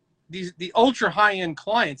the ultra high-end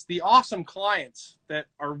clients, the awesome clients that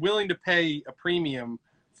are willing to pay a premium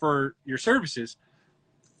for your services,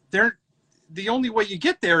 they're the only way you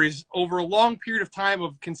get there is over a long period of time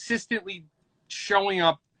of consistently showing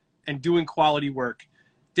up and doing quality work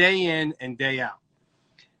day in and day out.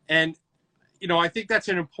 And, you know, I think that's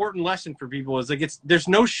an important lesson for people is like, there's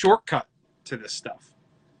no shortcut to this stuff.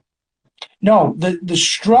 No, the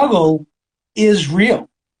struggle is real.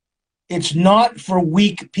 It's not for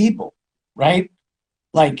weak people, right?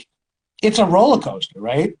 Like, it's a roller coaster,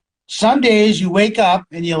 right? Some days you wake up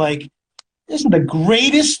and you're like, this is the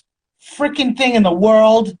greatest freaking thing in the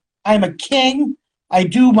world. I'm a king. I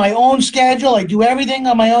do my own schedule. I do everything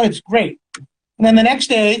on my own. It's great. And then the next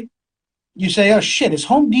day, you say, oh, shit, is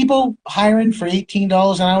Home Depot hiring for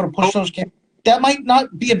 $18 an hour to push those kids? That might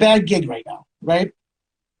not be a bad gig right now, right?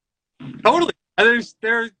 Totally.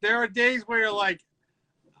 There are days where you're like,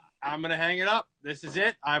 I'm going to hang it up. This is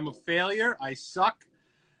it. I'm a failure. I suck.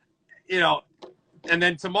 You know, and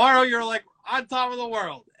then tomorrow you're like on top of the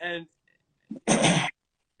world. And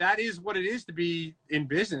that is what it is to be in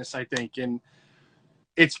business, I think. And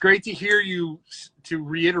it's great to hear you to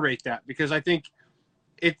reiterate that, because I think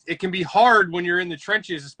it can be hard when you're in the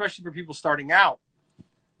trenches, especially for people starting out,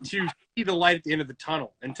 to see the light at the end of the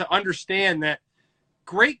tunnel and to understand that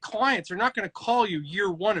great clients are not going to call you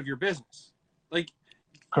year one of your business. Like,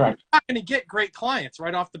 correct. You're not going to get great clients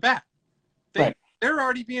right off the bat. Right. They're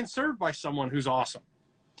already being served by someone who's awesome.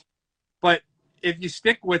 But if you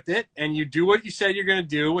stick with it and you do what you said you're going to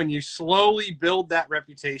do and you slowly build that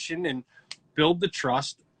reputation and build the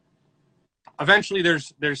trust, eventually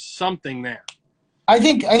there's something there. I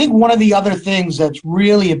think one of the other things that's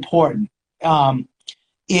really important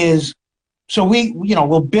is, so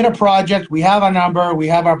we'll bid a project, we have our number, we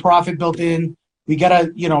have our profit built in, we got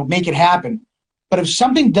to, make it happen. But if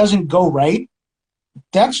something doesn't go right,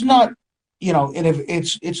 that's not, and if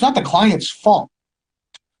it's not the client's fault.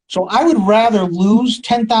 So I would rather lose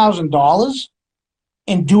 $10,000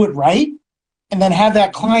 and do it right, and then have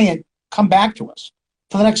that client come back to us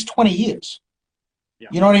for the next 20 years. Yeah.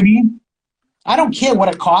 You know what I mean? I don't care what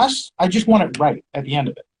it costs. I just want it right at the end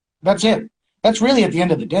of it. That's it. That's really at the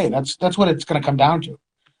end of the day. That's what it's going to come down to,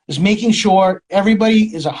 is making sure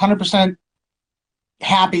everybody is 100%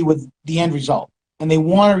 happy with the end result and they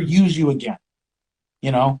want to use you again.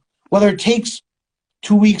 Whether it takes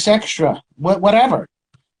 2 weeks extra, whatever.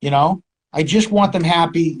 I just want them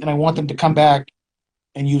happy and I want them to come back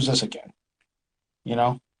and use us again.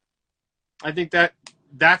 I think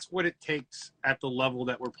that's what it takes at the level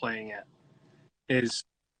that we're playing at. Is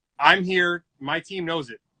I'm here, my team knows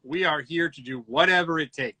it. We are here to do whatever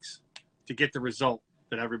it takes to get the result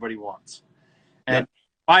that everybody wants. And if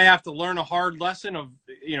I have to learn a hard lesson of,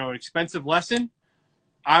 an expensive lesson,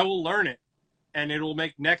 I will learn it and it will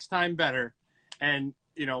make next time better. And,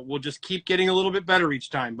 we'll just keep getting a little bit better each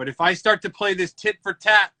time. But if I start to play this tit for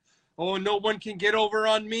tat, oh, no one can get over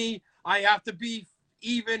on me, I have to be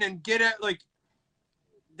even and get at,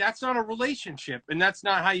 that's not a relationship. And that's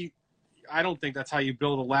not how I don't think that's how you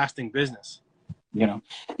build a lasting business. And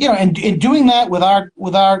doing that with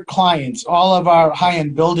our clients, all of our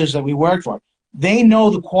high-end builders that we work for, they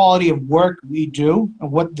know the quality of work we do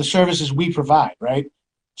and what the services we provide, right?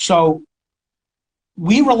 So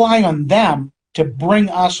we rely on them to bring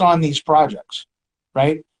us on these projects,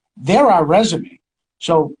 right? They're our resume.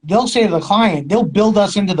 So they'll say to the client, they'll build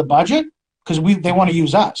us into the budget because they want to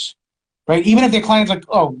use us, right? Even if their client's like,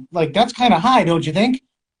 oh, that's kind of high, don't you think?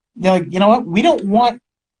 They're like, you know what? We don't want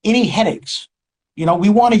any headaches. We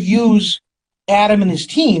want to use Adam and his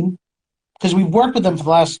team because we've worked with them for the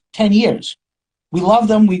last 10 years. We love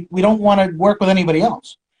them. We don't want to work with anybody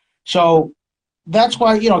else. So that's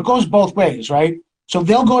why, it goes both ways, right? So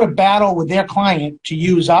they'll go to battle with their client to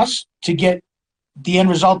use us to get the end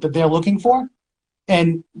result that they're looking for.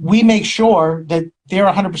 And we make sure that they're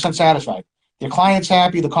 100% satisfied. Their client's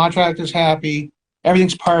happy, the contractor's happy,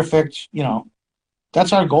 everything's perfect.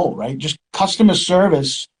 That's our goal, right? Just customer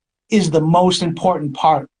service is the most important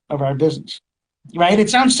part of our business, right? It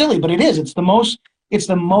sounds silly, but it is. It's the most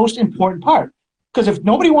important part. Because if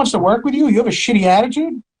nobody wants to work with you, you have a shitty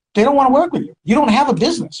attitude, they don't want to work with you. You don't have a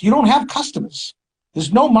business. You don't have customers.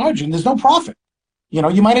 There's no margin. There's no profit.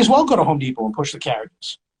 You might as well go to Home Depot and push the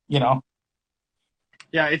carriages,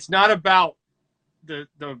 Yeah, it's not about the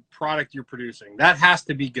product you're producing. That has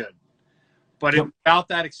to be good. But it's about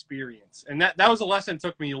that experience. And that was a lesson that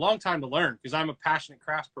took me a long time to learn because I'm a passionate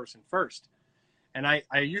craftsperson first. And I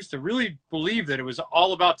used to really believe that it was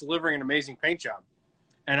all about delivering an amazing paint job.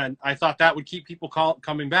 And I thought that would keep people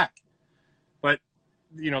coming back. But,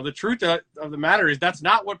 the truth of the matter is that's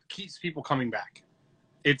not what keeps people coming back.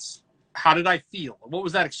 It's how did I feel? What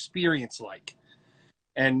was that experience like?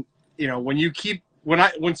 And,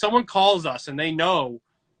 when someone calls us and they know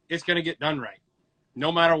it's going to get done right,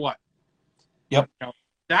 no matter what. Yep. You know,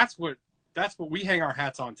 that's what we hang our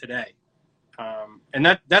hats on today.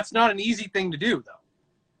 And that's not an easy thing to do, though.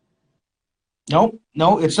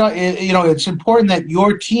 No, it's not. It's important that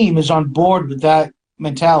your team is on board with that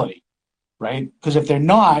mentality, right? Because if they're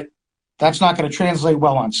not, that's not going to translate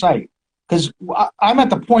well on site. Because I'm at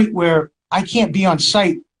the point where I can't be on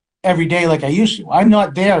site every day like I used to. I'm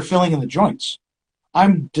not there filling in the joints.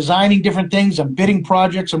 I'm designing different things. I'm bidding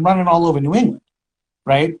projects. I'm running all over New England,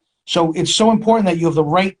 right? So it's so important that you have the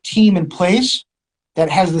right team in place that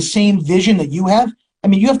has the same vision that you have. I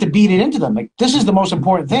mean, you have to beat it into them. Like, this is the most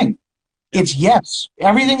important thing. It's yes.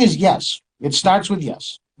 Everything is yes. It starts with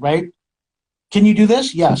yes, right? Can you do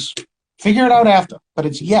this? Yes. Figure it out after, but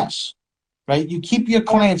it's yes, right? You keep your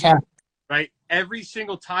clients happy. Right? Every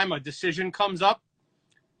single time a decision comes up,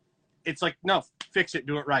 it's like, no, fix it,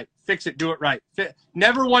 do it right. Fix it, do it right.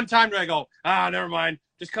 Never one time do I go, never mind.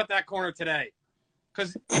 Just cut that corner today.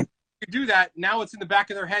 Because if you do that, now it's in the back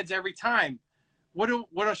of their heads every time.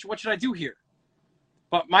 What should I do here?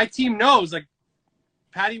 But my team knows, like,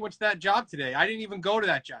 Patty went to that job today. I didn't even go to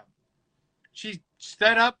that job. She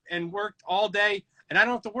set up and worked all day, and I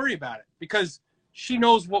don't have to worry about it because she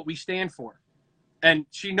knows what we stand for. And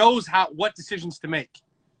she knows what decisions to make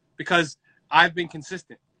because I've been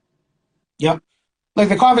consistent. Yep. Like,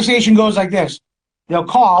 the conversation goes like this. They'll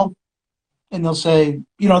call and they'll say,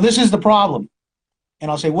 this is the problem.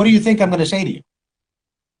 And I'll say, what do you think I'm going to say to you?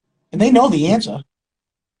 And they know the answer.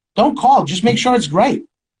 Don't call. Just make sure it's right.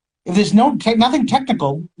 If there's nothing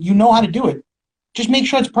technical, you know how to do it. Just make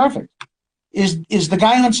sure it's perfect. Is the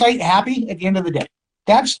guy on site happy at the end of the day?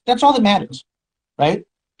 That's all that matters, right?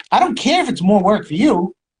 I don't care if it's more work for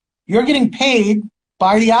you. You're getting paid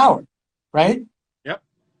by the hour, right? Yep.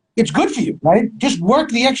 It's good for you, right? Just work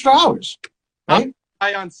the extra hours, right? How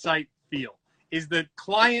do I on site feel? Is the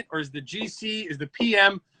client or is the GC, is the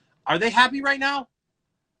PM, are they happy right now?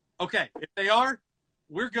 Okay. If they are,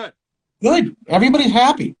 we're good. Good. Everybody's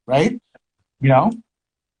happy, right?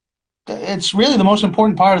 It's really the most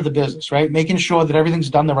important part of the business, right? Making sure that everything's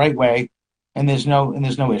done the right way and there's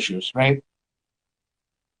no issues, right?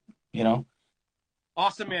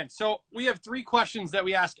 Awesome, man. So we have 3 questions that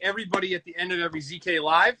we ask everybody at the end of every ZK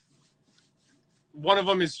Live. One of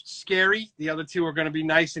them is scary. The other 2 are going to be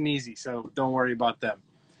nice and easy, so don't worry about them.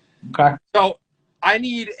 Okay. So I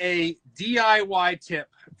need a DIY tip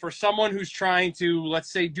for someone who's trying to,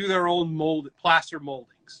 let's say, do their own plaster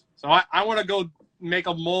moldings. So I want to go make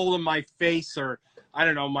a mold of my face, or I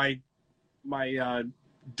don't know, my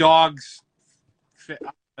dog's.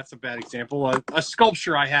 That's a bad example. A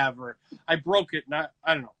sculpture I have, or I broke it. I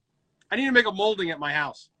don't know. I need to make a molding at my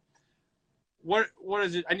house. What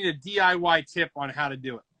is it? I need a DIY tip on how to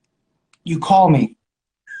do it. You call me.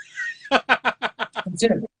 That's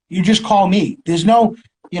it. You just call me. There's no,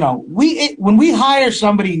 when we hire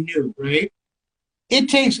somebody new, right? It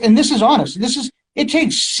takes, and this is honest, it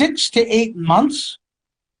takes 6 to 8 months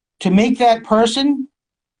to make that person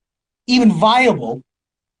even viable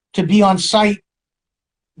to be on site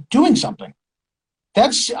doing something.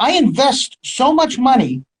 I invest so much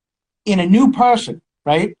money in a new person,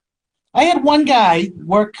 right? I had one guy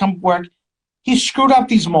work. He screwed up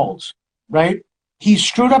these molds, right? He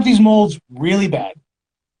screwed up these molds really bad.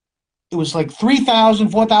 It was like $3,000,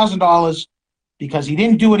 $4,000 because he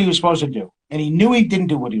didn't do what he was supposed to do. And he knew he didn't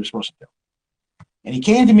do what he was supposed to do. And he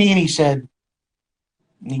came to me and he said,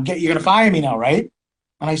 you're going to fire me now, right?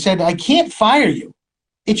 And I said, I can't fire you.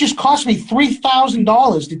 It just cost me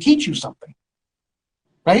 $3,000 to teach you something,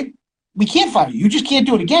 right? We can't fire you. You just can't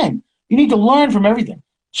do it again. You need to learn from everything.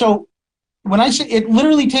 So when I say it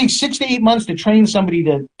literally takes 6 to 8 months to train somebody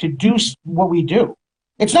to do what we do.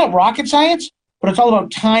 It's not rocket science, but it's all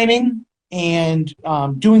about timing and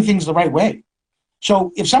doing things the right way.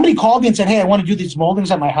 So if somebody called me and said, hey, I want to do these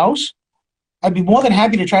moldings at my house, I'd be more than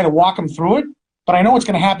happy to try to walk them through it. But I know what's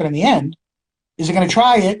going to happen in the end is they're going to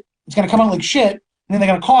try it. It's going to come out like shit. And then they're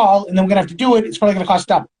going to call, and then we're going to have to do it. It's probably going to cost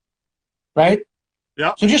double. Right?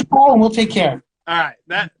 Yep. So just call and we'll take care of it. All right.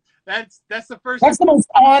 That's the first. That's the most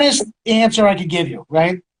honest answer I could give you,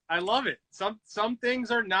 right? I love it. Some things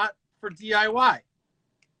are not for DIY.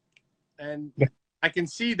 And yeah. I can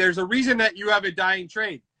see there's a reason that you have a dying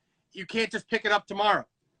trade. You can't just pick it up tomorrow.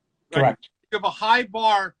 Right? Correct. You have a high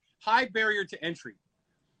barrier to entry,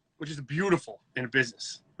 which is beautiful in a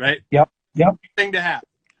business, right? Yep. Thing to have.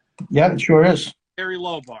 Yeah, it sure is. Very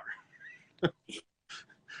low bar.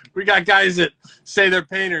 We got guys that say they're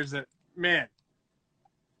painters that, man,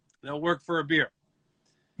 they'll work for a beer.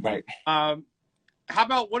 Right. How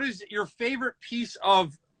about, what is your favorite piece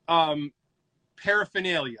of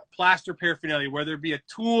paraphernalia, plaster paraphernalia, whether it be a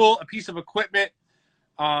tool, a piece of equipment,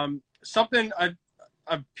 something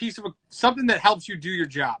something that helps you do your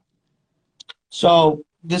job. So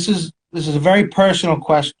this is a very personal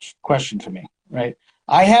question for me, right?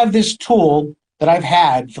 I have this tool that I've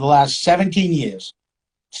had for the last 17 years.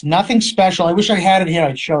 It's nothing special. I wish I had it here.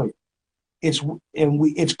 I'd show you.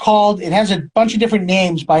 It's called. It has a bunch of different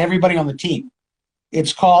names by everybody on the team.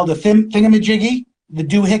 It's called the thingamajiggy, the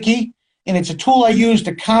doohickey, and it's a tool I use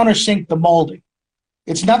to countersink the molding.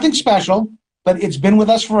 It's nothing special, but it's been with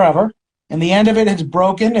us forever. And the end of it has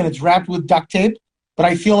broken and it's wrapped with duct tape. But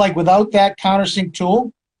I feel like without that countersink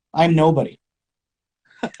tool, I'm nobody.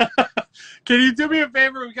 Can you do me a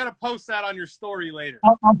favor? We got to post that on your story later.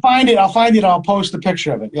 I'll find it. I'll post a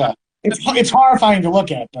picture of it. Yeah, it's horrifying to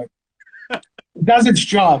look at, but it does its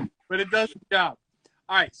job. But it does its job.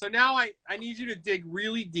 All right. So now I need you to dig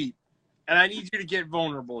really deep, and I need you to get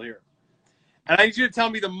vulnerable here, and I need you to tell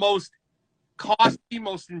me the most costly,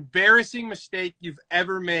 most embarrassing mistake you've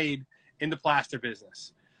ever made in the plaster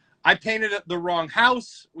business. I painted the wrong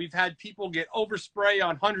house. We've had people get overspray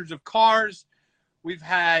on hundreds of cars. We've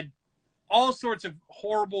had all sorts of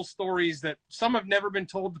horrible stories that some have never been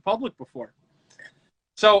told to the public before.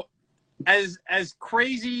 So as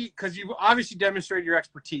crazy, because you've obviously demonstrated your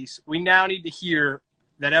expertise, we now need to hear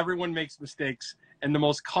that everyone makes mistakes, and the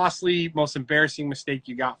most costly, most embarrassing mistake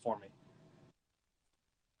you got for me.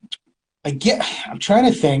 I'm trying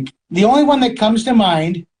to think. The only one that comes to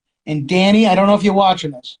mind, and Danny, I don't know if you're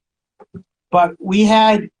watching this, but we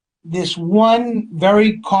had this one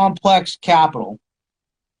very complex capital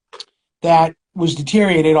that was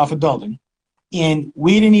deteriorated off a building, and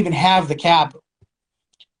we didn't even have the capital.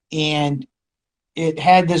 And it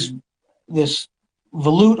had this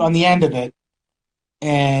volute on the end of it,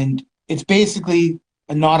 and it's basically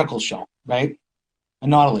a nautical shell, right? A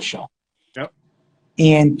nautilus shell. Yep.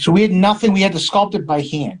 And so we had nothing. We had to sculpt it by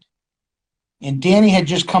hand. And Danny had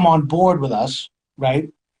just come on board with us, right?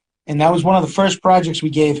 And that was one of the first projects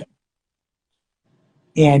we gave him.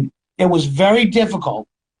 And it was very difficult,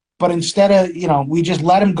 but instead of, we just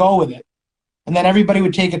let him go with it. And then everybody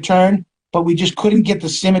would take a turn, but we just couldn't get the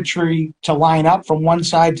symmetry to line up from one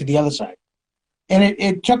side to the other side. And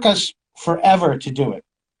it took us forever to do it.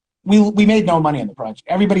 We made no money on the project.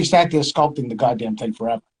 Everybody sat there sculpting the goddamn thing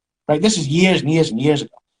forever, right? This is years and years and years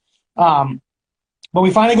ago. But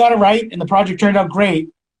we finally got it right, and the project turned out great.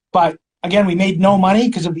 But again, we made no money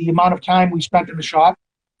because of the amount of time we spent in the shop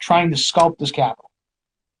trying to sculpt this capital.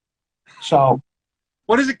 So,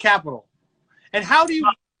 what is a capital? And how do you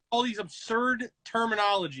all these absurd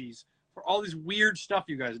terminologies for all this weird stuff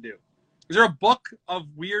you guys do? Is there a book of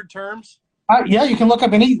weird terms? Yeah, you can look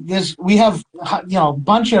up any. We have a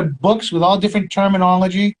bunch of books with all different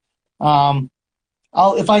terminology.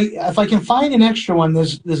 If I can find an extra one,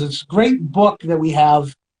 there's this great book that we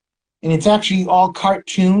have, and it's actually all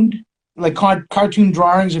cartooned, like cartoon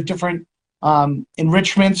drawings of different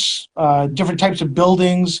enrichments, different types of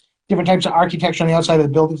buildings, different types of architecture on the outside of the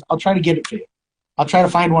buildings. I'll try to get it for you. I'll try to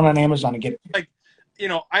find one on Amazon and get it. Like,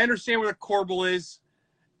 I understand what a corbel is,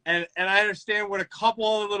 and I understand what a couple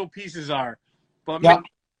of the little pieces are, but yep.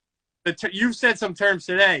 You've said some terms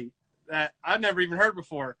today that I've never even heard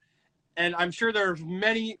before. And I'm sure there's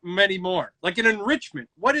many, many more. Like an enrichment.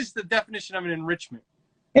 What is the definition of an enrichment?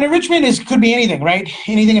 An enrichment could be anything, right?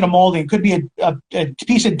 Anything in a molding. It could be a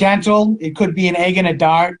piece of dental. It could be an egg and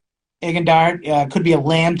dart. It could be a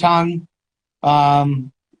lamb tongue.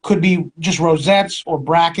 Could be just rosettes or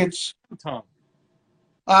brackets. Tongue.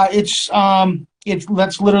 That's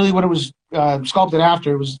literally what it was sculpted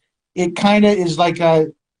after. It kind of is like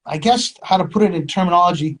I guess how to put it in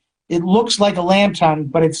terminology. It looks like a lamb tongue,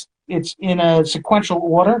 but it's in a sequential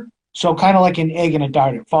order, so kind of like an egg and a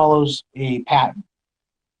dart. It follows a pattern.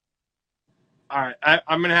 All right,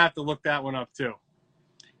 I'm going to have to look that one up too.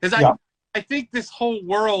 Because I think this whole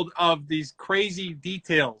world of these crazy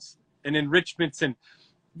details and enrichments, and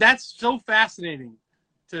that's so fascinating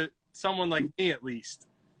to someone like me at least.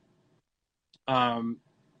 I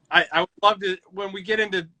would love to, when we get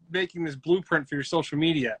into making this blueprint for your social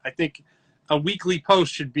media, I think a weekly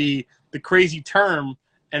post should be the crazy term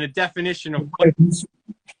and a definition of what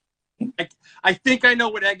I think I know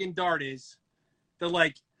what egg and dart is.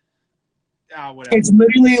 Whatever.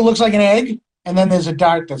 It looks like an egg, and then there's a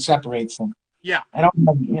dart that separates them. Yeah. I don't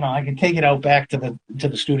know, I can take it out back to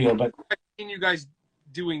the studio, but I've seen you guys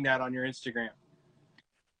doing that on your Instagram.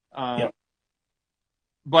 Yep.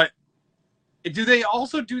 But do they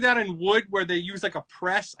also do that in wood where they use like a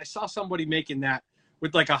press? I saw somebody making that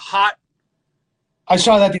with like a hot. I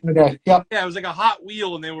saw that the other day. Yep. Yeah, it was like a hot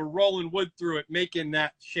wheel, and they were rolling wood through it, making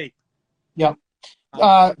that shape. Yep.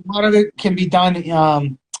 A lot of it can be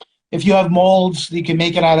done. If you have molds, you can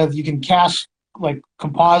make it out of. You can cast like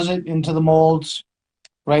composite into the molds,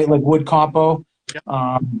 right? Like wood compo. Yep.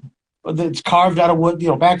 But it's carved out of wood. You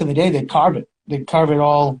know, back in the day, they carve it. They carve it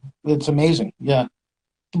all. It's amazing. Yeah,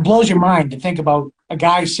 it blows your mind to think about a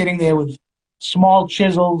guy sitting there with small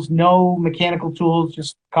chisels, no mechanical tools,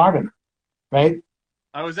 just carving, right?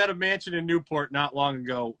 I was at a mansion in Newport not long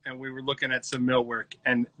ago, and we were looking at some millwork,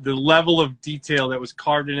 and the level of detail that was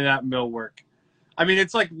carved into that millwork. I mean,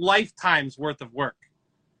 it's like lifetimes worth of work.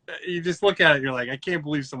 You just look at it, you're like, I can't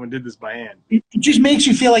believe someone did this by hand. It just makes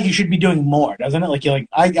you feel like you should be doing more, doesn't it? Like you're like,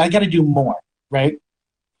 I got to do more, right?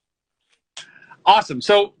 Awesome.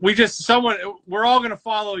 So we're all going to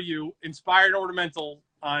follow you, Inspired Ornamental,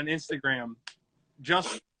 on Instagram.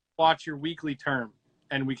 Just watch your weekly term,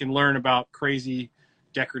 and we can learn about crazy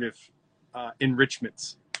decorative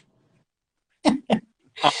enrichments.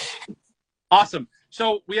 Awesome.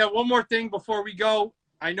 So we have one more thing before we go.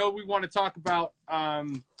 I know we want to talk about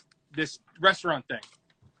this restaurant thing.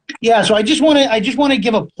 Yeah. So I just want to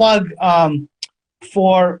give a plug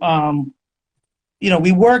for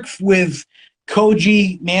we work with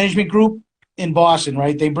Koji Management Group in Boston,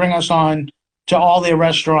 right? They bring us on to all their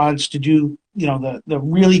restaurants to do the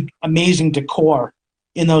really amazing decor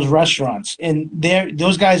in those restaurants, and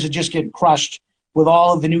those guys are just getting crushed with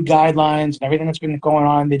all of the new guidelines and everything that's been going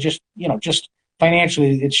on. They just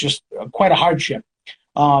financially, it's just quite a hardship.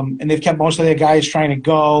 And they've kept most of their guys trying to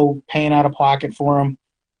go, paying out of pocket for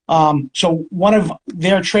them. So one of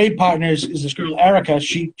their trade partners is this girl, Erica.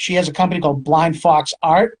 She has a company called Blind Fox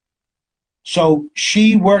Art. So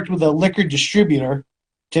she worked with a liquor distributor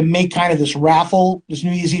to make kind of this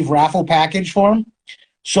New Year's Eve raffle package for them.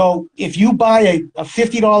 So if you buy a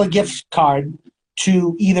 $50 gift card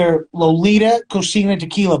to either Lolita Cocina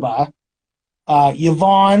Tequila Bar,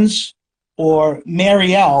 Yvonne's, or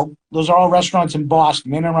Marielle, those are all restaurants in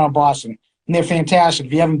Boston, in and around Boston, and they're fantastic.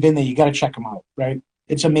 If you haven't been there, you got to check them out, right?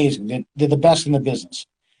 It's amazing. They're the best in the business.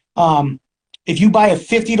 If you buy a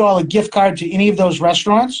 $50 gift card to any of those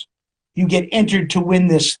restaurants, you get entered to win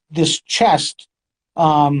this chest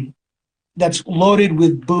that's loaded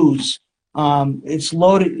with booze. It's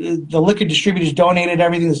loaded. The liquor distributors donated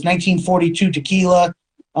everything. There's 1942 tequila.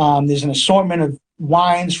 There's an assortment of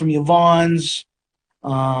wines from Yvonne's.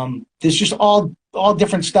 There's just all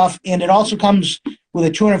different stuff, and it also comes with a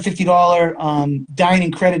 $250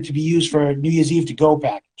 dining credit to be used for a New Year's Eve to go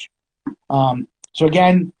package. So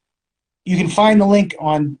again, you can find the link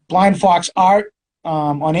on Blind Fox Art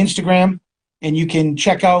on Instagram, and you can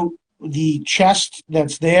check out the chest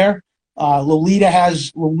that's there.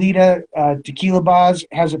 Lolita Tequila Bars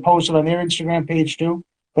has it posted on their Instagram page too.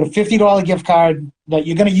 But a $50 gift card that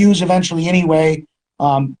you're going to use eventually anyway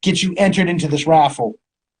gets you entered into this raffle.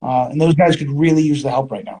 And those guys could really use the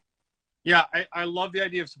help right now. Yeah, I love the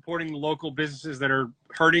idea of supporting the local businesses that are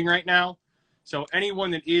hurting right now. So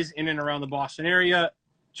anyone that is in and around the Boston area,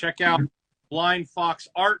 check out Blind Fox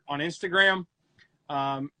Art on Instagram.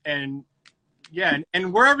 And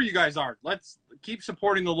wherever you guys are, let's keep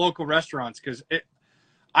supporting the local restaurants, because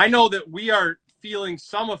I know that we are feeling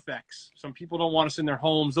some effects. Some people don't want us in their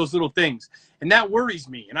homes, those little things. And that worries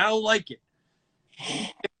me, and I don't like it.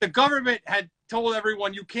 If the government had told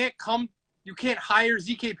everyone you can't hire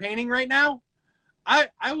ZK Painting right now, I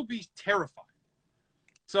would be terrified.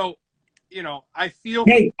 So, I feel...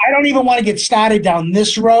 Hey, I don't even want to get started down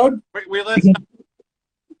this road. Let's...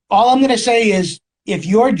 All I'm going to say is, if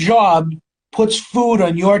your job puts food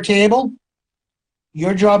on your table,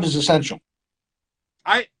 your job is essential.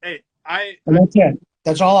 And that's it.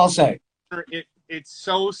 That's all I'll say. It's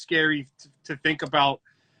so scary to think about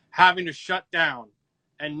having to shut down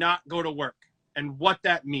and not go to work and what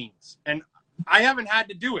that means. And I haven't had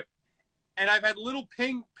to do it. And I've had little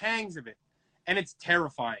pangs of it. And it's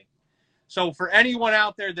terrifying. So for anyone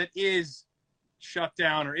out there that is shut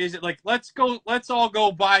down, or is it like, let's all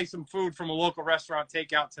go buy some food from a local restaurant,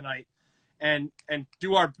 takeout tonight, and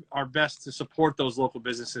do our best to support those local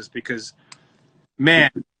businesses, because, man,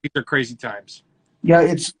 these are crazy times.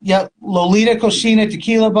 Yeah, Lolita Cocina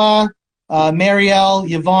Tequila Bar, Marielle,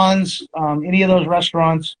 Yvonne's, any of those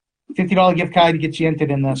restaurants, $50 gift card gets you entered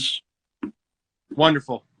in this.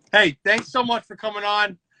 Wonderful. Hey, thanks so much for coming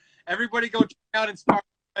on. Everybody go check out Inspired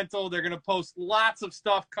Ornamental. They're going to post lots of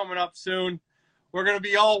stuff coming up soon. We're going to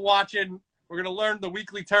be all watching. We're going to learn the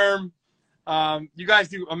weekly term. You guys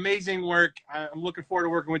do amazing work. I'm looking forward to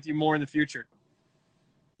working with you more in the future.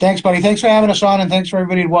 Thanks, buddy. Thanks for having us on, and thanks for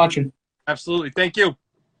everybody watching. Absolutely. Thank you. All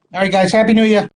right, guys. Happy New Year.